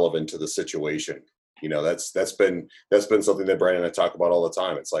actually relevant to the situation? You know, that's been something that Brandon and I talk about all the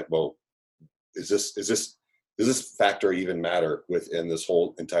time. It's like, well, does this factor even matter within this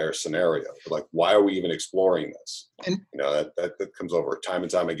whole entire scenario? Like, why are we even exploring this? And you know, that comes over time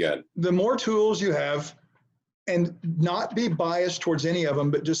and time again. The more tools you have, and not be biased towards any of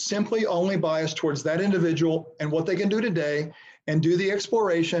them, but just simply only biased towards that individual and what they can do today, and do the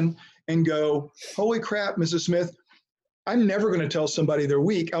exploration and go, holy crap, Mrs. Smith, I'm never going to tell somebody they're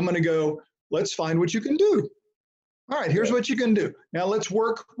weak. I'm going to go, let's find what you can do. All right, here's what you can do. Now let's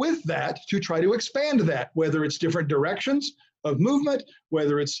work with that to try to expand that, whether it's different directions of movement,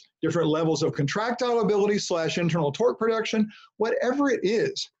 whether it's different levels of contractile ability / internal torque production, whatever it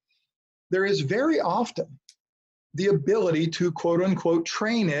is. There is very often the ability to quote unquote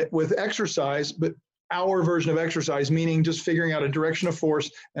train it with exercise, but our version of exercise, meaning just figuring out a direction of force,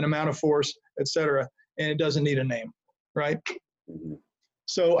 an amount of force, etc. And it doesn't need a name, right? Mm-hmm.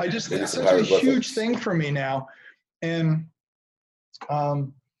 So I just think it's such a huge thing for me now. And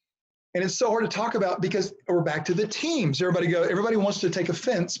it's so hard to talk about because we're back to the teams. Everybody wants to take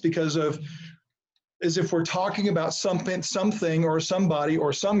offense because of, as if we're talking about something or somebody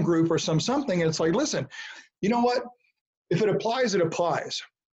or some group or something. And it's like, listen, you know what? If it applies, it applies.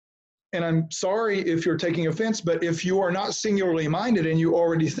 And I'm sorry if you're taking offense, but if you are not singularly minded and you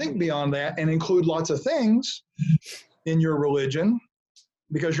already think beyond that and include lots of things in your religion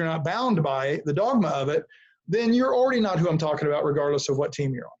because you're not bound by the dogma of it, then you're already not who I'm talking about, regardless of what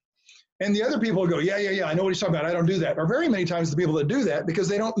team you're on. And the other people go, yeah, I know what he's talking about. I don't do that. Or very many times the people that do that because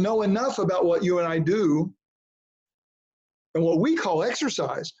they don't know enough about what you and I do and what we call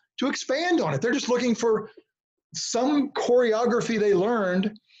exercise to expand on it. They're just looking for some choreography they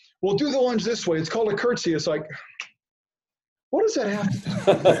learned. We'll do the lunge this way. It's called a curtsy. It's like, what does that have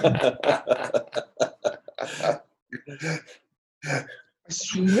to do? I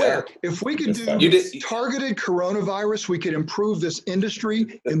swear, if we could do targeted coronavirus, we could improve this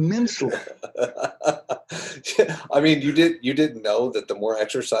industry immensely. I mean, you didn't know that the more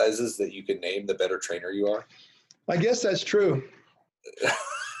exercises that you can name, the better trainer you are? I guess that's true.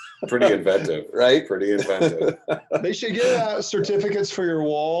 Pretty inventive, right? Pretty inventive. They should get certificates for your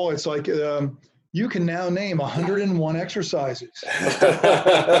wall. It's like you can now name 101 exercises.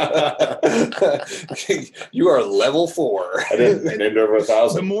 You are level 4. I named over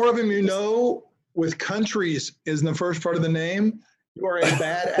 1,000. The more of them you know, with countries is in the first part of the name, You are a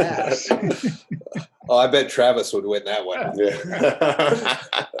badass. Oh, I bet Travis would win that one. Yeah.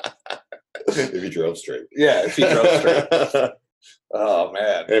 If he drove straight. Yeah, if he drove straight. Oh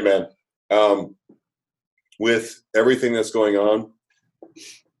man. Hey man, with everything that's going on,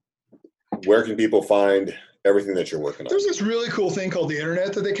 where can people find everything that you're working on? There's this really cool thing called the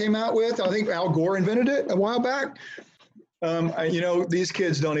internet that they came out with. I think Al Gore invented it a while back. These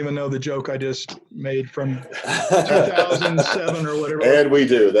kids don't even know the joke I just made from 2007 or whatever. And we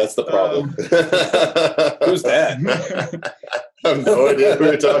do. That's the problem. Who's that? I have no idea who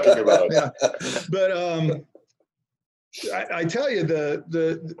you're talking about. Yeah, but I tell you,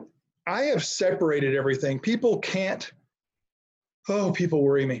 I have separated everything. People can't. Oh, people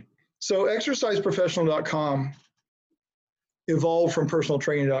worry me. So exerciseprofessional.com evolved from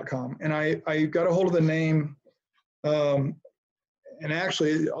personaltraining.com, and I got a hold of the name. And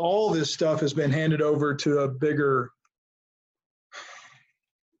actually, all this stuff has been handed over to a bigger.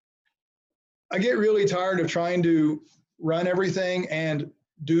 I get really tired of trying to run everything and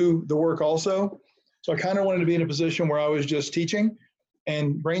do the work also. So I kind of wanted to be in a position where I was just teaching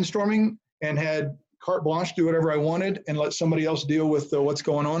and brainstorming and had carte blanche, do whatever I wanted and let somebody else deal with what's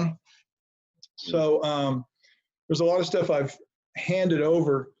going on. So there's a lot of stuff I've handed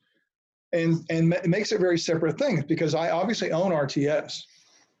over. And it makes it very separate things because I obviously own RTS,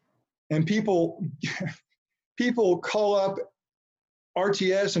 and people call up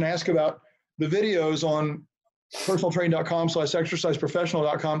RTS and ask about the videos on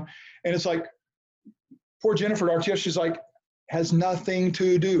personaltraining.com/exerciseprofessional.com, and it's like poor Jennifer at RTS, she's like, has nothing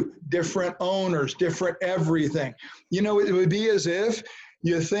to do. Different owners, different everything. It would be as if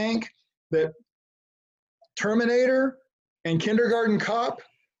you think that Terminator and Kindergarten Cop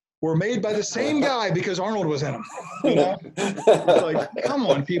were made by the same guy because Arnold was in them. Like, come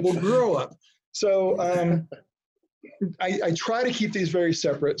on, people, grow up. So I try to keep these very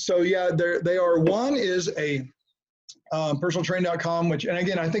separate. So yeah, they are. One is a personaltraining.com, which, and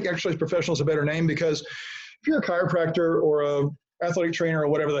again, I think Exercise Professional is a better name because if you're a chiropractor or a athletic trainer or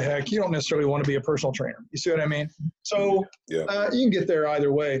whatever the heck, you don't necessarily want to be a personal trainer. You see what I mean? So you can get there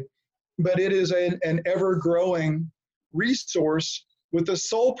either way, but it is an ever-growing resource with the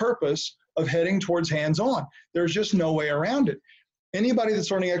sole purpose of heading towards hands-on. There's just no way around it. Anybody that's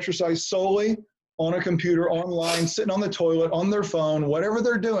learning exercise solely on a computer, online, sitting on the toilet, on their phone, whatever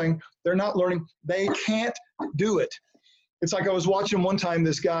they're doing, they're not learning. They can't do it. It's like I was watching one time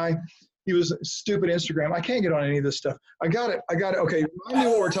this guy, he was stupid Instagram. I can't get on any of this stuff. I got it. Okay, remind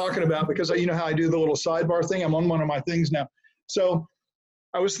me what we're talking about because you know how I do the little sidebar thing? I'm on one of my things now. So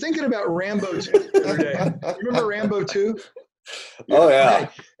I was thinking about Rambo 2 the other day. You remember Rambo 2? Oh, yeah. Okay.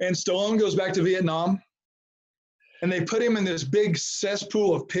 And Stallone goes back to Vietnam, and they put him in this big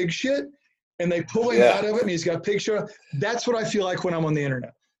cesspool of pig shit, and they pull him out of it, and he's got pig shit. That's what I feel like when I'm on the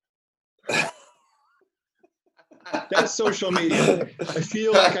internet. That's social media. I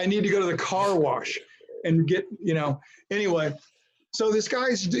feel like I need to go to the car wash and get, anyway. So this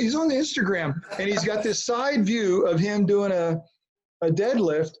he's on the Instagram, and he's got this side view of him doing a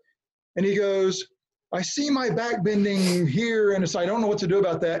deadlift, and he goes, I see my back bending here, and I don't know what to do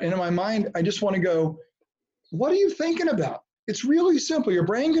about that. And in my mind, I just want to go, what are you thinking about? It's really simple. Your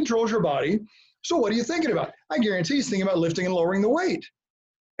brain controls your body. So what are you thinking about? I guarantee he's thinking about lifting and lowering the weight.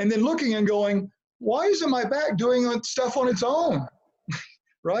 And then looking and going, why isn't my back doing stuff on its own?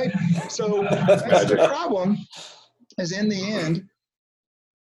 Right? So that's the problem, is in the end,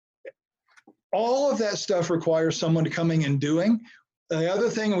 all of that stuff requires someone to coming and doing. The other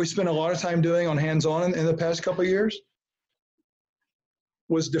thing we spent a lot of time doing on hands-on in the past couple of years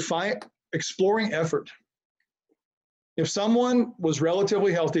was exploring effort. If someone was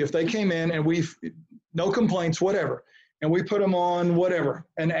relatively healthy, if they came in and no complaints, whatever, and we put them on whatever,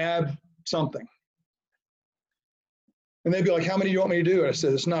 an ab something, and they'd be like, how many do you want me to do? And I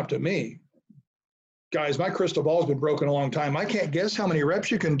said, it's not up to me. Guys, my crystal ball's been broken a long time. I can't guess how many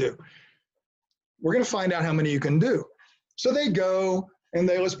reps you can do. We're going to find out how many you can do. So they go and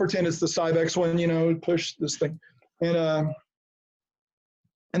let's pretend it's the Cybex one, push this thing. And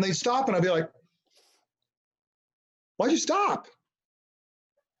they stop and I'd be like, why'd you stop?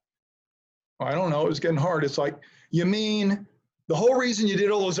 Oh, I don't know. It was getting hard. It's like, you mean the whole reason you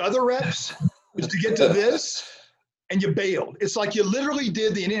did all those other reps is to get to this and you bailed. It's like you literally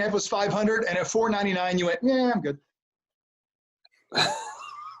did the Indianapolis 500 and at 499 you went, yeah, I'm good.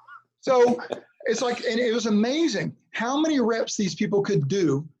 So it's like, and it was amazing how many reps these people could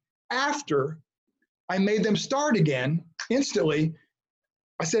do after I made them start again instantly.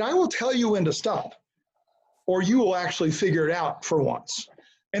 I said, I will tell you when to stop, or you will actually figure it out for once.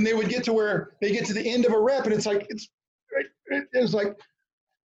 And they would get to where they get to the end of a rep and it's like, It was like,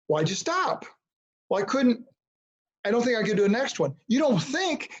 why'd you stop? Well, I don't think I could do a next one. You don't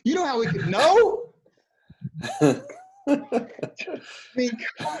think? You know how we could know? I mean,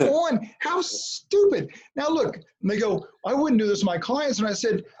 come on, how stupid. Now look, and they go, I wouldn't do this to my clients. And I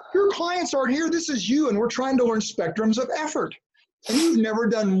said, your clients aren't here. This is you. And we're trying to learn spectrums of effort. And you've never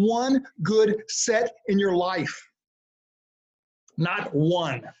done one good set in your life. Not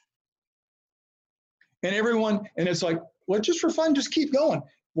one. And everyone, and it's like, well, just for fun, just keep going.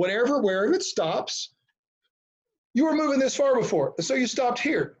 Wherever it stops, you were moving this far before. So you stopped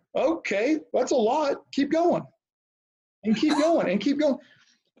here. Okay, that's a lot. Keep going. And keep going and keep going.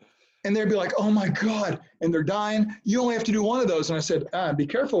 And they'd be like, oh my God, and they're dying. You only have to do one of those. And I said, be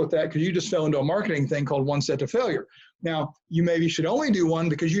careful with that because you just fell into a marketing thing called one set to failure. Now, you maybe should only do one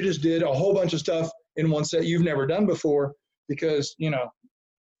because you just did a whole bunch of stuff in one set you've never done before because, you know.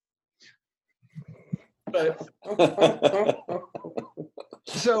 But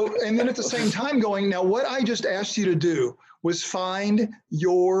so, and then at the same time going, now what I just asked you to do was find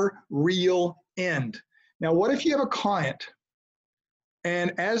your real end. Now, what if you have a client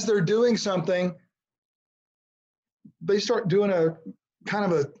and as they're doing something, they start doing a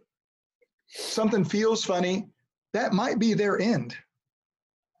kind of something feels funny, that might be their end.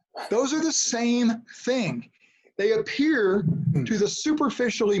 Those are the same thing. They appear to the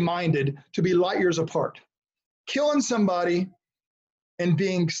superficially minded to be light years apart. Killing somebody and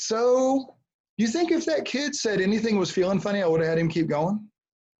being so, you think if that kid said anything was feeling funny, I would have had him keep going?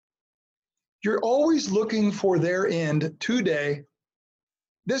 You're always looking for their end today,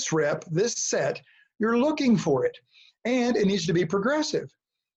 this rep, this set, you're looking for it. And it needs to be progressive,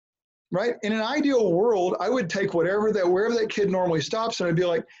 right? In an ideal world, I would take wherever that kid normally stops and I'd be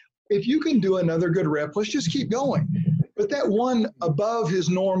like, if you can do another good rep, let's just keep going. But that one above his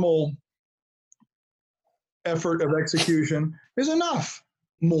normal effort of execution is enough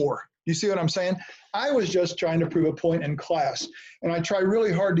more. You see what I'm saying? I was just trying to prove a point in class. And I try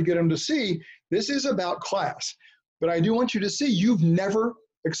really hard to get them to see this is about class. But I do want you to see you've never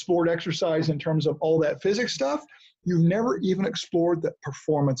explored exercise in terms of all that physics stuff. You've never even explored the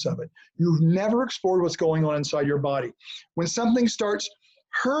performance of it. You've never explored what's going on inside your body. When something starts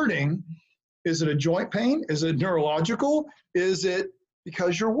hurting, is it a joint pain? Is it neurological? Is it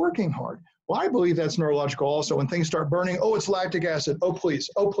because you're working hard? Well, I believe that's neurological also. When things start burning, oh, it's lactic acid. Oh, please.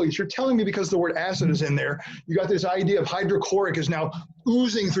 Oh, please. You're telling me because the word acid is in there, you got this idea of hydrochloric is now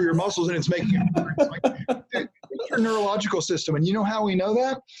oozing through your muscles and it's making it hurt. Like, it's your neurological system. And you know how we know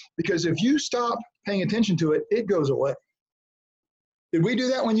that? Because if you stop paying attention to it, it goes away. Did we do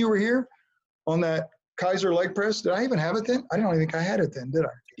that when you were here on that Kaiser leg press? Did I even have it then? I don't even think I had it then, did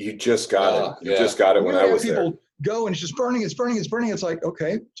I? You just got it. You just got it when I was there. People go and it's just burning, it's burning, it's burning. It's like,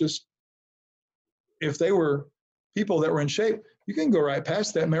 okay, just if they were people that were in shape, you can go right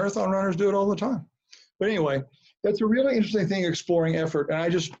past that. Marathon runners do it all the time. But anyway, that's a really interesting thing, exploring effort.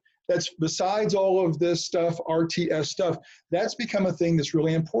 And that's besides all of this stuff, RTS stuff, that's become a thing that's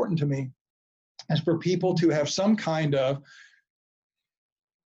really important to me, is for people to have some kind of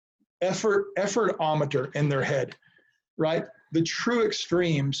effortometer in their head, right? The true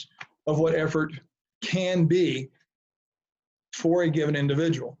extremes of what effort can be for a given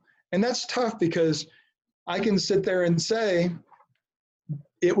individual. And that's tough because I can sit there and say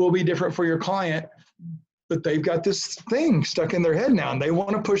it will be different for your client, but they've got this thing stuck in their head now and they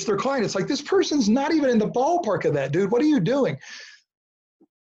want to push their client. It's like, this person's not even in the ballpark of that, dude. What are you doing?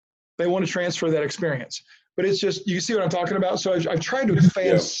 They want to transfer that experience. But it's just, you see what I'm talking about? So I've tried to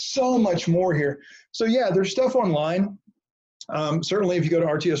expand so much more here. So yeah, there's stuff online. Certainly if you go to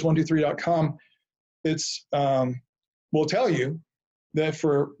rts123.com, it's, will tell you that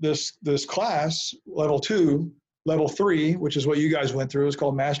for this class, level 2, level 3, which is what you guys went through, it was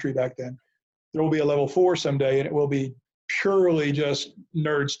called mastery back then. There will be a level 4 someday, and it will be purely just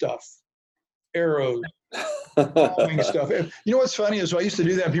nerd stuff, arrows, drawing stuff. You know what's funny is I used to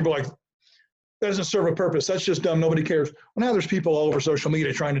do that, and people are like, that doesn't serve a purpose. That's just dumb. Nobody cares. Well, now there's people all over social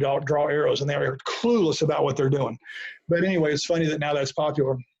media trying to draw arrows, and they are clueless about what they're doing. But anyway, it's funny that now that's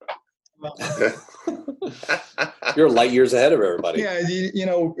popular. You're light years ahead of everybody. Yeah,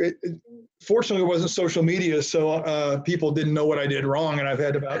 fortunately, it wasn't social media, so people didn't know what I did wrong, and I've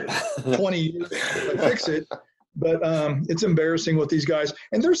had about 20 years to fix it. But it's embarrassing with these guys,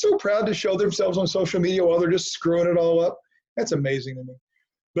 and they're so proud to show themselves on social media while they're just screwing it all up. That's amazing to me.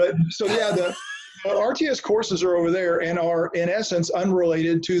 But so yeah, the RTS courses are over there and are in essence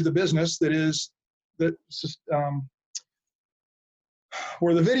unrelated to the business that is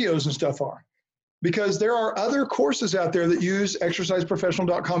where the videos and stuff are. because there are other courses out there that use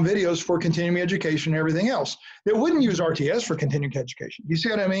exerciseprofessional.com videos for continuing education and everything else that wouldn't use RTS for continuing education. You see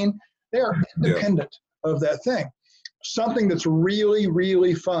what I mean? They are independent of that thing. Something that's really,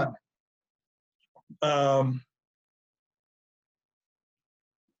 really fun. And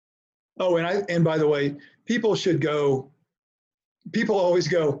by the way, people always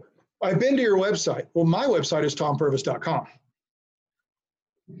go, I've been to your website. Well, my website is tompurvis.com.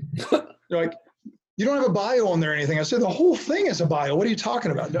 They're like, you don't have a bio on there or anything. I said, the whole thing is a bio. What are you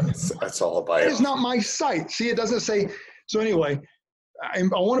talking about? That's all a bio. It's not my site. See, it doesn't say. So anyway, I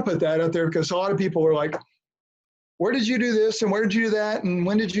want to put that out there because a lot of people are like, where did you do this? And where did you do that? And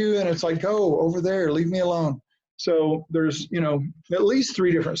when did you? And it's like, oh, over there, leave me alone. So there's, at least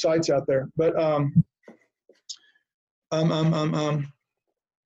 3 different sites out there. But,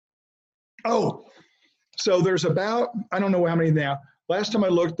 so there's about, I don't know how many now. Last time I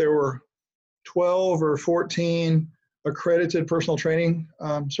looked, there were 12 or 14 accredited personal training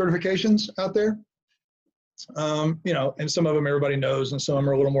certifications out there. And some of them everybody knows, and some of them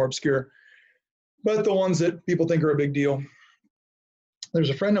are a little more obscure. But the ones that people think are a big deal. There's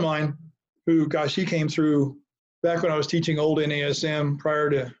a friend of mine who, gosh, he came through back when I was teaching old NASM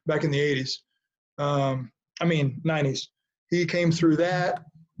back in the 80s. 90s. He came through that.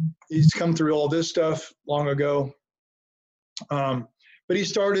 He's come through all this stuff long ago. But he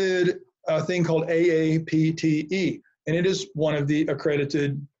started a thing called AAPTE, and it is one of the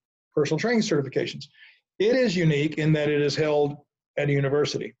accredited personal training certifications. It is unique in that it is held at a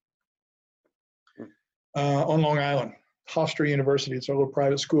university on Long Island, Hofstra University. It's a little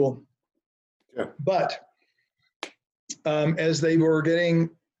private school. Yeah. But as they were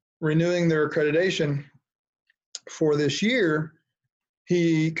renewing their accreditation for this year,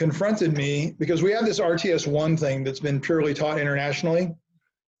 he confronted me because we have this RTS 1 thing that's been purely taught internationally.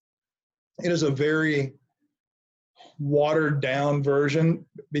 It is a very watered down version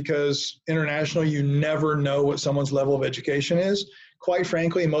because internationally, you never know what someone's level of education is. Quite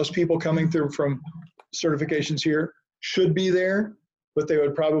frankly, most people coming through from certifications here should be there, but they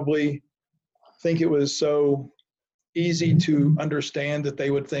would probably think it was so easy to understand that they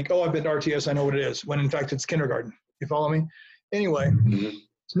would think, oh, I've been to RTS, I know what it is, when in fact it's kindergarten. You follow me? Anyway,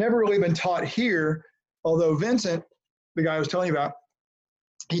 It's never really been taught here, although Vincent, the guy I was telling you about,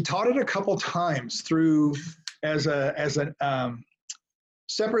 he taught it a couple times through as a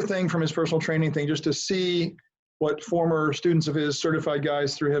separate thing from his personal training thing, just to see what former students of his, certified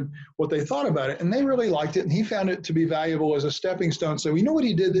guys through him, what they thought about it. And they really liked it, and he found it to be valuable as a stepping stone. So you know what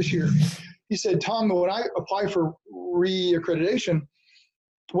he did this year? He said, Tom, when I apply for re-accreditation,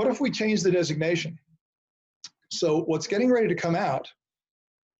 what if we change the designation? So what's getting ready to come out,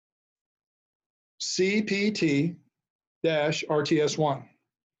 CPT-RTS1.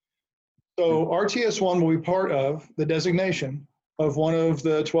 So RTS1 will be part of the designation of one of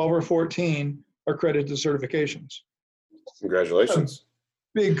the 12 or 14 accredited certifications. Congratulations.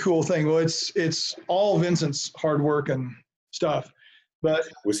 Big cool thing. Well, it's all Vincent's hard work and stuff. But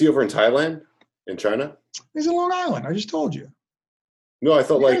was he over in Thailand, in China? He's in Long Island. I just told you. No, I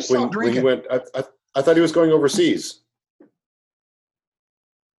thought like when he went, I thought he was going overseas.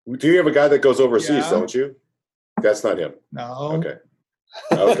 Do you have a guy that goes overseas, don't you? That's not him. No. Okay.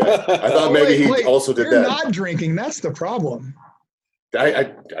 I thought maybe he also did that. You're not drinking. That's the problem.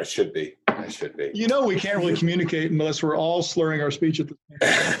 I should be. I should be. You know, we can't really communicate unless we're all slurring our speech at the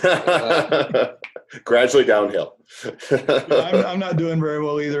same time. Gradually downhill. I'm not doing very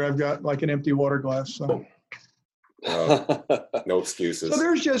well either. I've got like an empty water glass. So. No excuses. So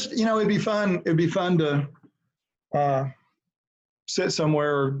there's just, it'd be fun. It'd be fun to sit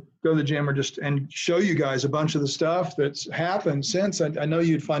somewhere or go to the gym and show you guys a bunch of the stuff that's happened since. I know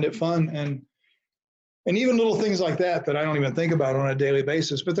you'd find it fun, and even little things like that I don't even think about on a daily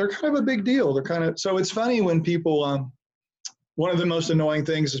basis, but they're kind of a big deal. So it's funny when people, one of the most annoying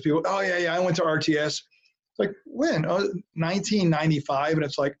things is people, oh yeah, I went to RTS. It's like, when? Oh, 1995. And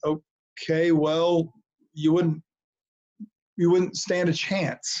it's like, okay, well, you wouldn't stand a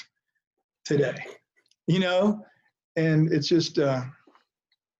chance today, and it's just,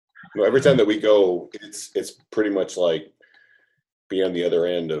 every time that we go, it's pretty much like being on the other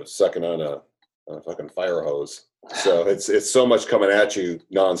end of sucking on a fucking fire hose. So it's so much coming at you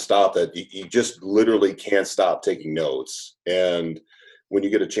nonstop that you just literally can't stop taking notes. And when you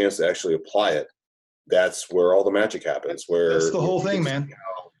get a chance to actually apply it, that's where all the magic happens. That's the whole thing, man.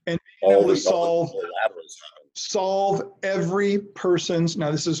 And being able to solve every person's,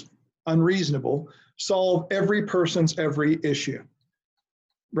 now this is unreasonable, solve every person's every issue,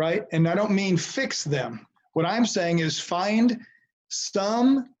 right? And I don't mean fix them. What I'm saying is find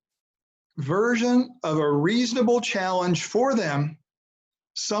some version of a reasonable challenge for them,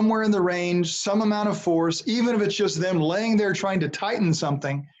 somewhere in the range, some amount of force, even if it's just them laying there trying to tighten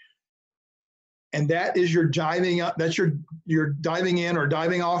something. And that is your diving up, that's your diving in or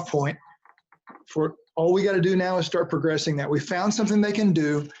diving off point. For all we got to do now is start progressing that. We found something they can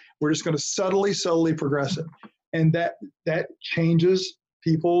do. We're just going to subtly progress it. And that changes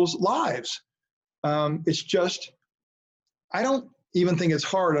people's lives. It's just, I don't even think it's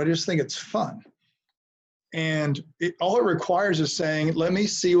hard. I just think it's fun. And all it requires is saying, let me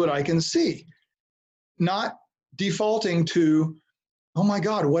see what I can see. Not defaulting to, oh my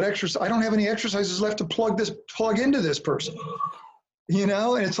God, what exercise? I don't have any exercises left to plug into this person. You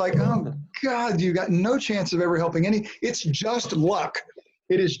know, and it's like, oh God, you got no chance of ever helping any. It's just luck.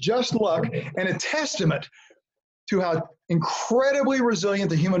 It is just luck and a testament to how incredibly resilient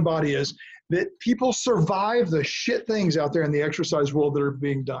the human body is, that people survive the shit things out there in the exercise world that are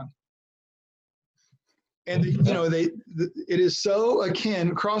being done. And it is so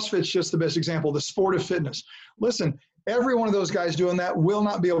akin. CrossFit's just the best example. The sport of fitness. Listen, every one of those guys doing that will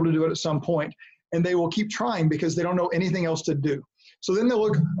not be able to do it at some point, and they will keep trying because they don't know anything else to do. So then they'll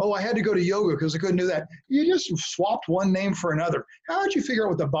look, oh, I had to go to yoga because I couldn't do that. You just swapped one name for another. How did you figure out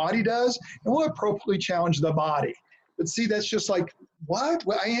what the body does? And we'll appropriately challenge the body. But see, that's just like, what?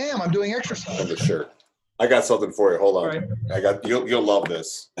 Well, I'm doing exercise. For sure. I got something for you. Hold on. Right. You'll love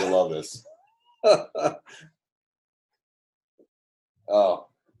this. You'll love this. Oh,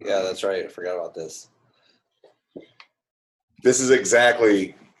 yeah, that's right. I forgot about this. This is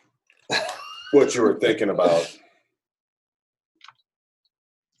exactly what you were thinking about.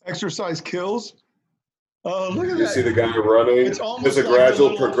 Exercise kills. Oh, look at You that. see the guy running? It's almost There's a like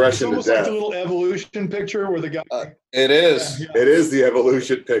gradual progression to it's almost like death. the little evolution picture where the guy. It is. Yeah. It is the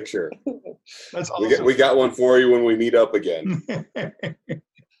evolution picture. That's awesome. We got one for you when we meet up again.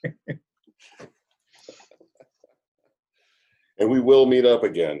 And we will meet up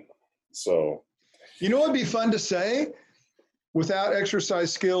again. So, you know what'd be fun to say? Without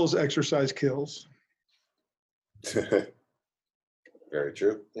exercise skills, exercise kills. very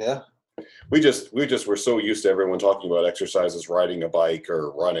true. Yeah. We just were so used to everyone talking about exercises, riding a bike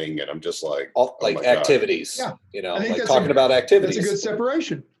or running, and I'm just like, Like activities. Yeah. You know, I think like talking about activities. That's a good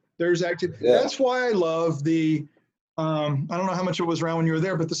separation. There's activity. Yeah. That's why I love the, I don't know how much it was around when you were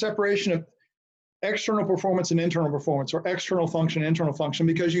there, but the separation of external performance and internal performance, or external function, internal function,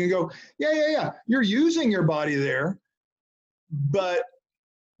 because you can go, yeah. You're using your body there, but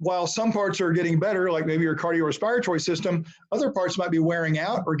while some parts are getting better, like maybe your cardiorespiratory system, other parts might be wearing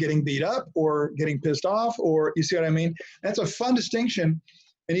out or getting beat up or getting pissed off, or you see what I mean? That's a fun distinction.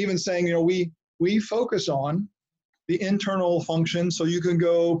 And even saying, you know, we focus on the internal function so you can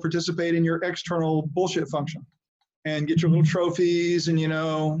go participate in your external bullshit function and get your little trophies and, you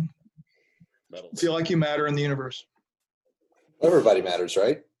know, feel like you matter in the universe. Everybody matters,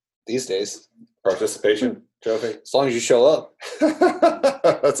 right? These days. Participation trophy. As long as you show up.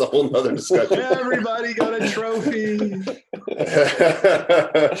 That's a whole nother discussion. Everybody got a trophy.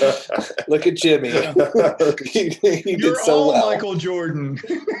 Look at Jimmy. He You're did so all well. Michael Jordan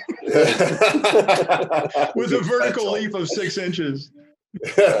with a vertical leap of 6 inches.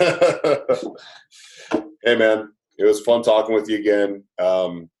 Hey man, it was fun talking with you again.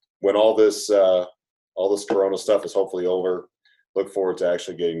 When all this Corona stuff is hopefully over, look forward to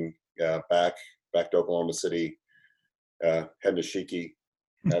actually getting back to Oklahoma City, heading to Shiki.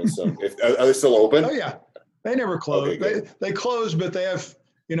 Are they still open? Oh yeah, they never close. Okay, they close, but they have,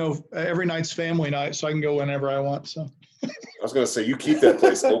 you know, every night's family night, so I can go whenever I want. So I was going to say, you keep that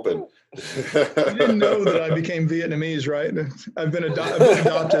place open. You didn't know that I became Vietnamese, right? I've been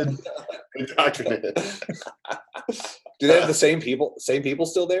adopted. Indoctrinated. Do they have the same people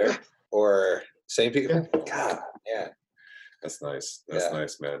still there, or same people? Yeah. God, yeah. That's nice. That's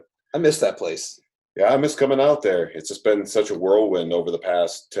nice, man. I miss that place. Yeah, I miss coming out there. It's just been such a whirlwind over the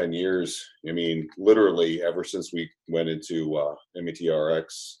past 10 years. I mean, literally ever since we went into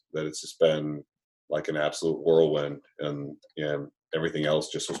METRX, that it's just been like an absolute whirlwind, and everything else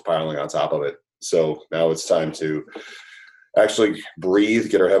just was piling on top of it. So now it's time to actually breathe,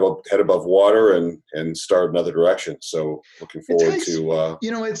 get our head above water, and start another direction. So looking forward to.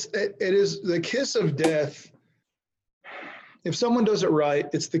 It is the kiss of death. If someone does it right,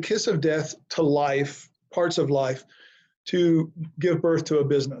 it's the kiss of death to life, parts of life, to give birth to a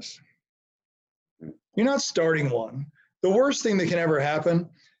business. You're not starting one. The worst thing that can ever happen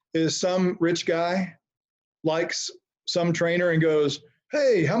is some rich guy likes some trainer and goes,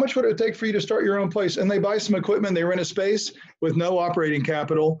 hey, how much would it take for you to start your own place? And they buy some equipment, they rent a space with no operating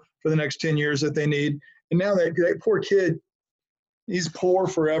capital for the next 10 years that they need. And now that poor kid, he's poor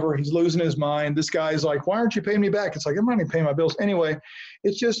forever. He's losing his mind. This guy's like, why aren't you paying me back? It's like, I'm not going to pay my bills. Anyway,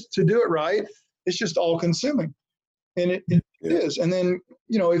 it's just to do it right. It's just all consuming. And it is. And then,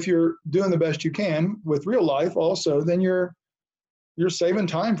 if you're doing the best you can with real life also, then you're saving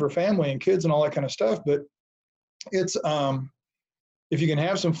time for family and kids and all that kind of stuff. But it's, if you can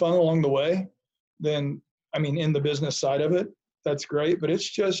have some fun along the way, then, in the business side of it, that's great. But it's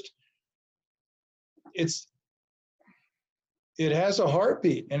just, it has a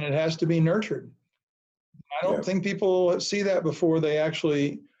heartbeat and it has to be nurtured. I don't think people see that before they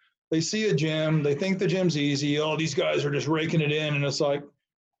see a gym, they think the gym's easy. Oh, these guys are just raking it in. And it's like,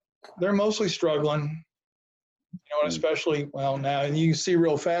 they're mostly struggling, and especially, now, and you can see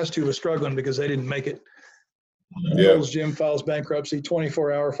real fast who was struggling because they didn't make it. Bill's gym files bankruptcy,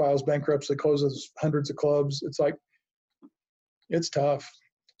 24-hour files bankruptcy, closes hundreds of clubs. It's like, it's tough.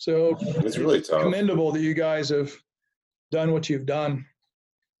 So it's really tough. Commendable that you guys have done what you've done.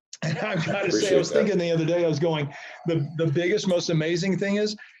 And I've got to say, I was thinking the other day, I was going, the biggest, most amazing thing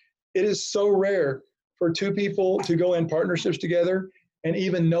is, it is so rare for two people to go in partnerships together and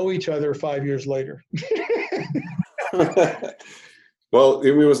even know each other 5 years later. Well,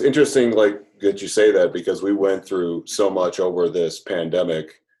 it was interesting, that you say that, because we went through so much over this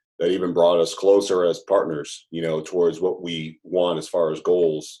pandemic that even brought us closer as partners, towards what we want as far as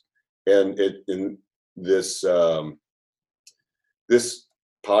goals. And this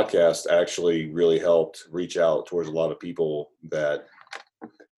podcast actually really helped reach out towards a lot of people that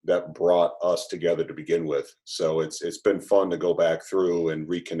brought us together to begin with. So it's been fun to go back through and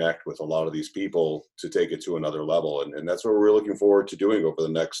reconnect with a lot of these people to take it to another level. And that's what we're looking forward to doing over the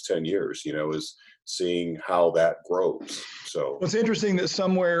next 10 years, is seeing how that grows. So it's interesting that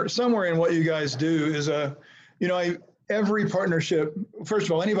somewhere in what you guys do is every partnership, first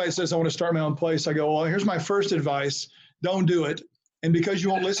of all, anybody says, I want to start my own place, I go, well, here's my first advice. Don't do it. And because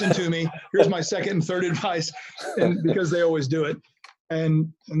you won't listen to me, here's my second and third advice. And because they always do it.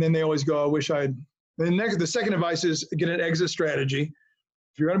 And then they always go, I wish I'd. The second advice is get an exit strategy.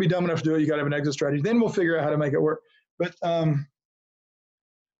 If you're going to be dumb enough to do it, you got to have an exit strategy. Then we'll figure out how to make it work. But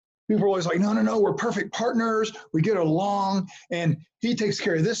people are always like, no, we're perfect partners. We get along, and he takes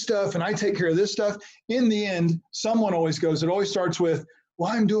care of this stuff, and I take care of this stuff. In the end, someone always goes. It always starts with,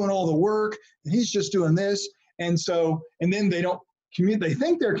 well, I'm doing all the work, and he's just doing this. And then they don't. They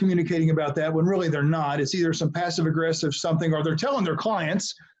think they're communicating about that when really they're not. It's either some passive aggressive something, or they're telling their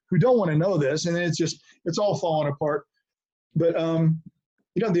clients who don't want to know this, and then it's all falling apart. But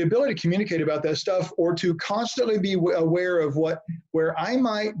the ability to communicate about that stuff, or to constantly be aware of where I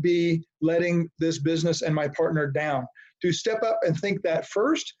might be letting this business and my partner down, to step up and think that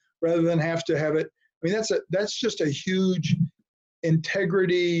first rather than have to have it. That's just a huge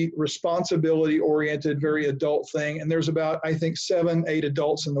integrity, responsibility oriented, very adult thing. And there's about, I think, 7-8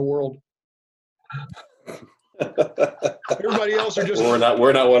 adults in the world. Everybody else are just. We're not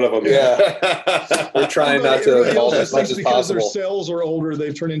one of them. Yeah. We're trying not to evolve as much as because possible. Their cells are older,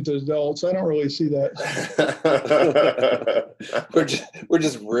 they've turned into adults. I don't really see that. we're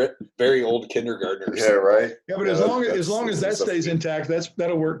just very old kindergartners. Yeah, right. Yeah, but as long as that stays intact,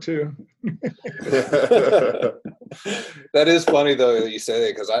 that'll work too. That is funny though that you say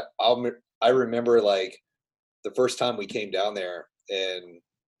that, because I remember the first time we came down there, and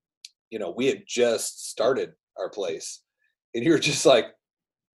we had just started our place, and you were just like,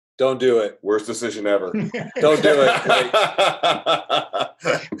 don't do it. Worst decision ever. Don't do it.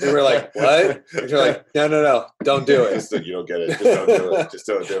 We were like, what? And you're like, no, don't do it. You don't get it. Just don't do it. Just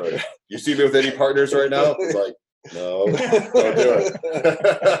don't do it. You see me with any partners right now? It's like, no, don't do it.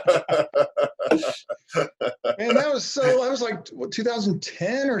 Man, that was like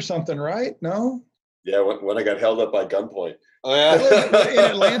 2010 or something, right? No? Yeah, when I got held up by gunpoint. Oh, yeah. In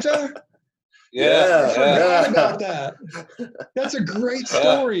Atlanta? Yeah. I forgot about that. That's a great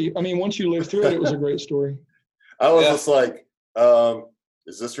story. Once you live through it, it was a great story. I was just like,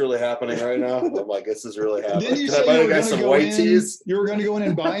 is this really happening right now? I'm like, this is really happening. Didn't you say you were going to go in? You were going to go in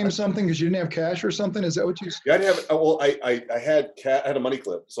and buy him something because you didn't have cash or something? Is that what you said? Yeah, I didn't have. Well, I had a money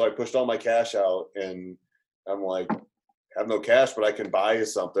clip, so I pushed all my cash out, and I'm like, I have no cash, but I can buy you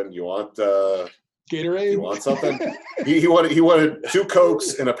something. You want Gatorade? You want something? he wanted 2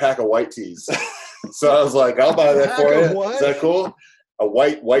 Cokes and a pack of white teas. So I was like, I'll buy that for you. What? Is that cool? A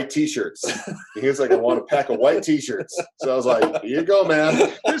white T-shirts. He was like, I want a pack of white T-shirts. So I was like, here you go, man.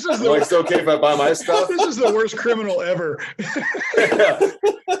 This is it's okay if I buy my stuff? This is the worst criminal ever. Yeah.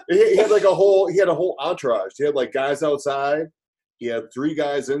 He had a whole entourage. He had guys outside. He had 3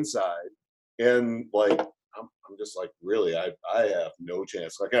 guys inside. And I'm just like, really, I have no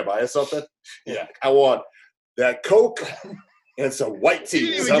chance. Like, can I buy you something? Yeah. I want that Coke and some white You teas.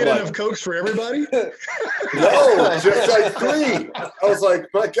 didn't even I'm get like, enough Cokes for everybody? no, just like 3. I was like,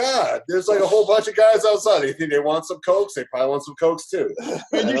 my God, there's like a whole bunch of guys outside. You think they want some Cokes? They probably want some Cokes too.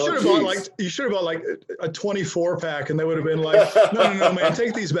 Man, you should have bought like a 24 pack, and they would have been like, no, man,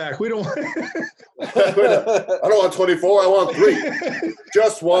 take these back. We don't. I don't want 24. I want 3.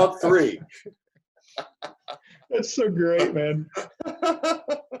 Just want 3. That's so great, man.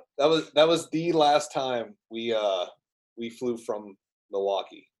 That was the last time we flew from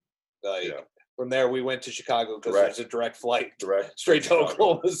Milwaukee. From there we went to Chicago because there's a direct flight straight to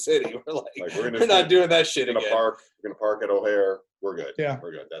Oklahoma City. We're like, we're not doing that shit again. We're gonna park at O'Hare. We're good. Yeah,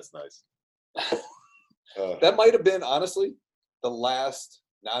 we're good. That's nice. That might have been honestly the last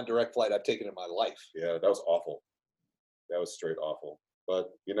non-direct flight I've taken in my life. Yeah, that was awful. That was straight awful. But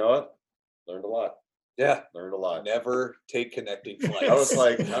you know what? Learned a lot. Yeah, learned a lot. Never take connecting flights. I was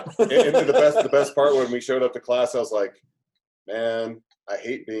like, and the best part when we showed up to class, I was like, man, I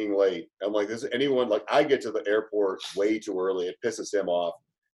hate being late. I'm like, does anyone, like, I get to the airport way too early. It pisses him off.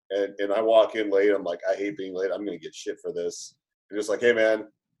 And I walk in late. I'm like, I hate being late. I'm going to get shit for this. And just like, hey, man,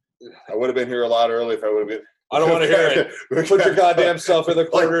 I would have been here a lot early if I would have been. I don't want to hear it. Put your goddamn self in the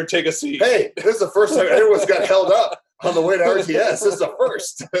corner and take a seat. Hey, this is the first time anyone's got held up on the way to RTS. This is the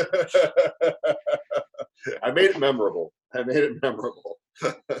first. I made it memorable. That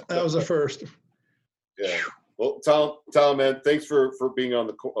was the first. Yeah. Well, Tom, man, thanks for being on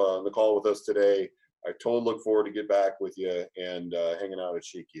the call with us today. I totally look forward to get back with you and hanging out at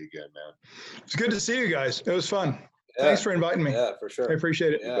Sheiky again, man. It's good to see you guys. It was fun. Yeah. Thanks for inviting me. Yeah, for sure. I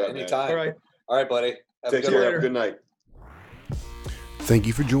appreciate it. Yeah, anytime. Man. All right, buddy. Take care. Have a good night. Thank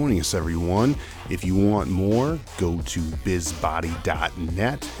you for joining us, everyone. If you want more, go to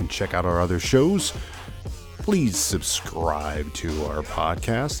bizbody.net and check out our other shows. Please subscribe to our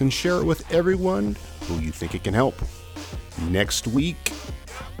podcast and share it with everyone who you think it can help. Next week,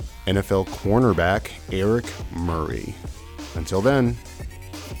 NFL cornerback Eric Murray. Until then,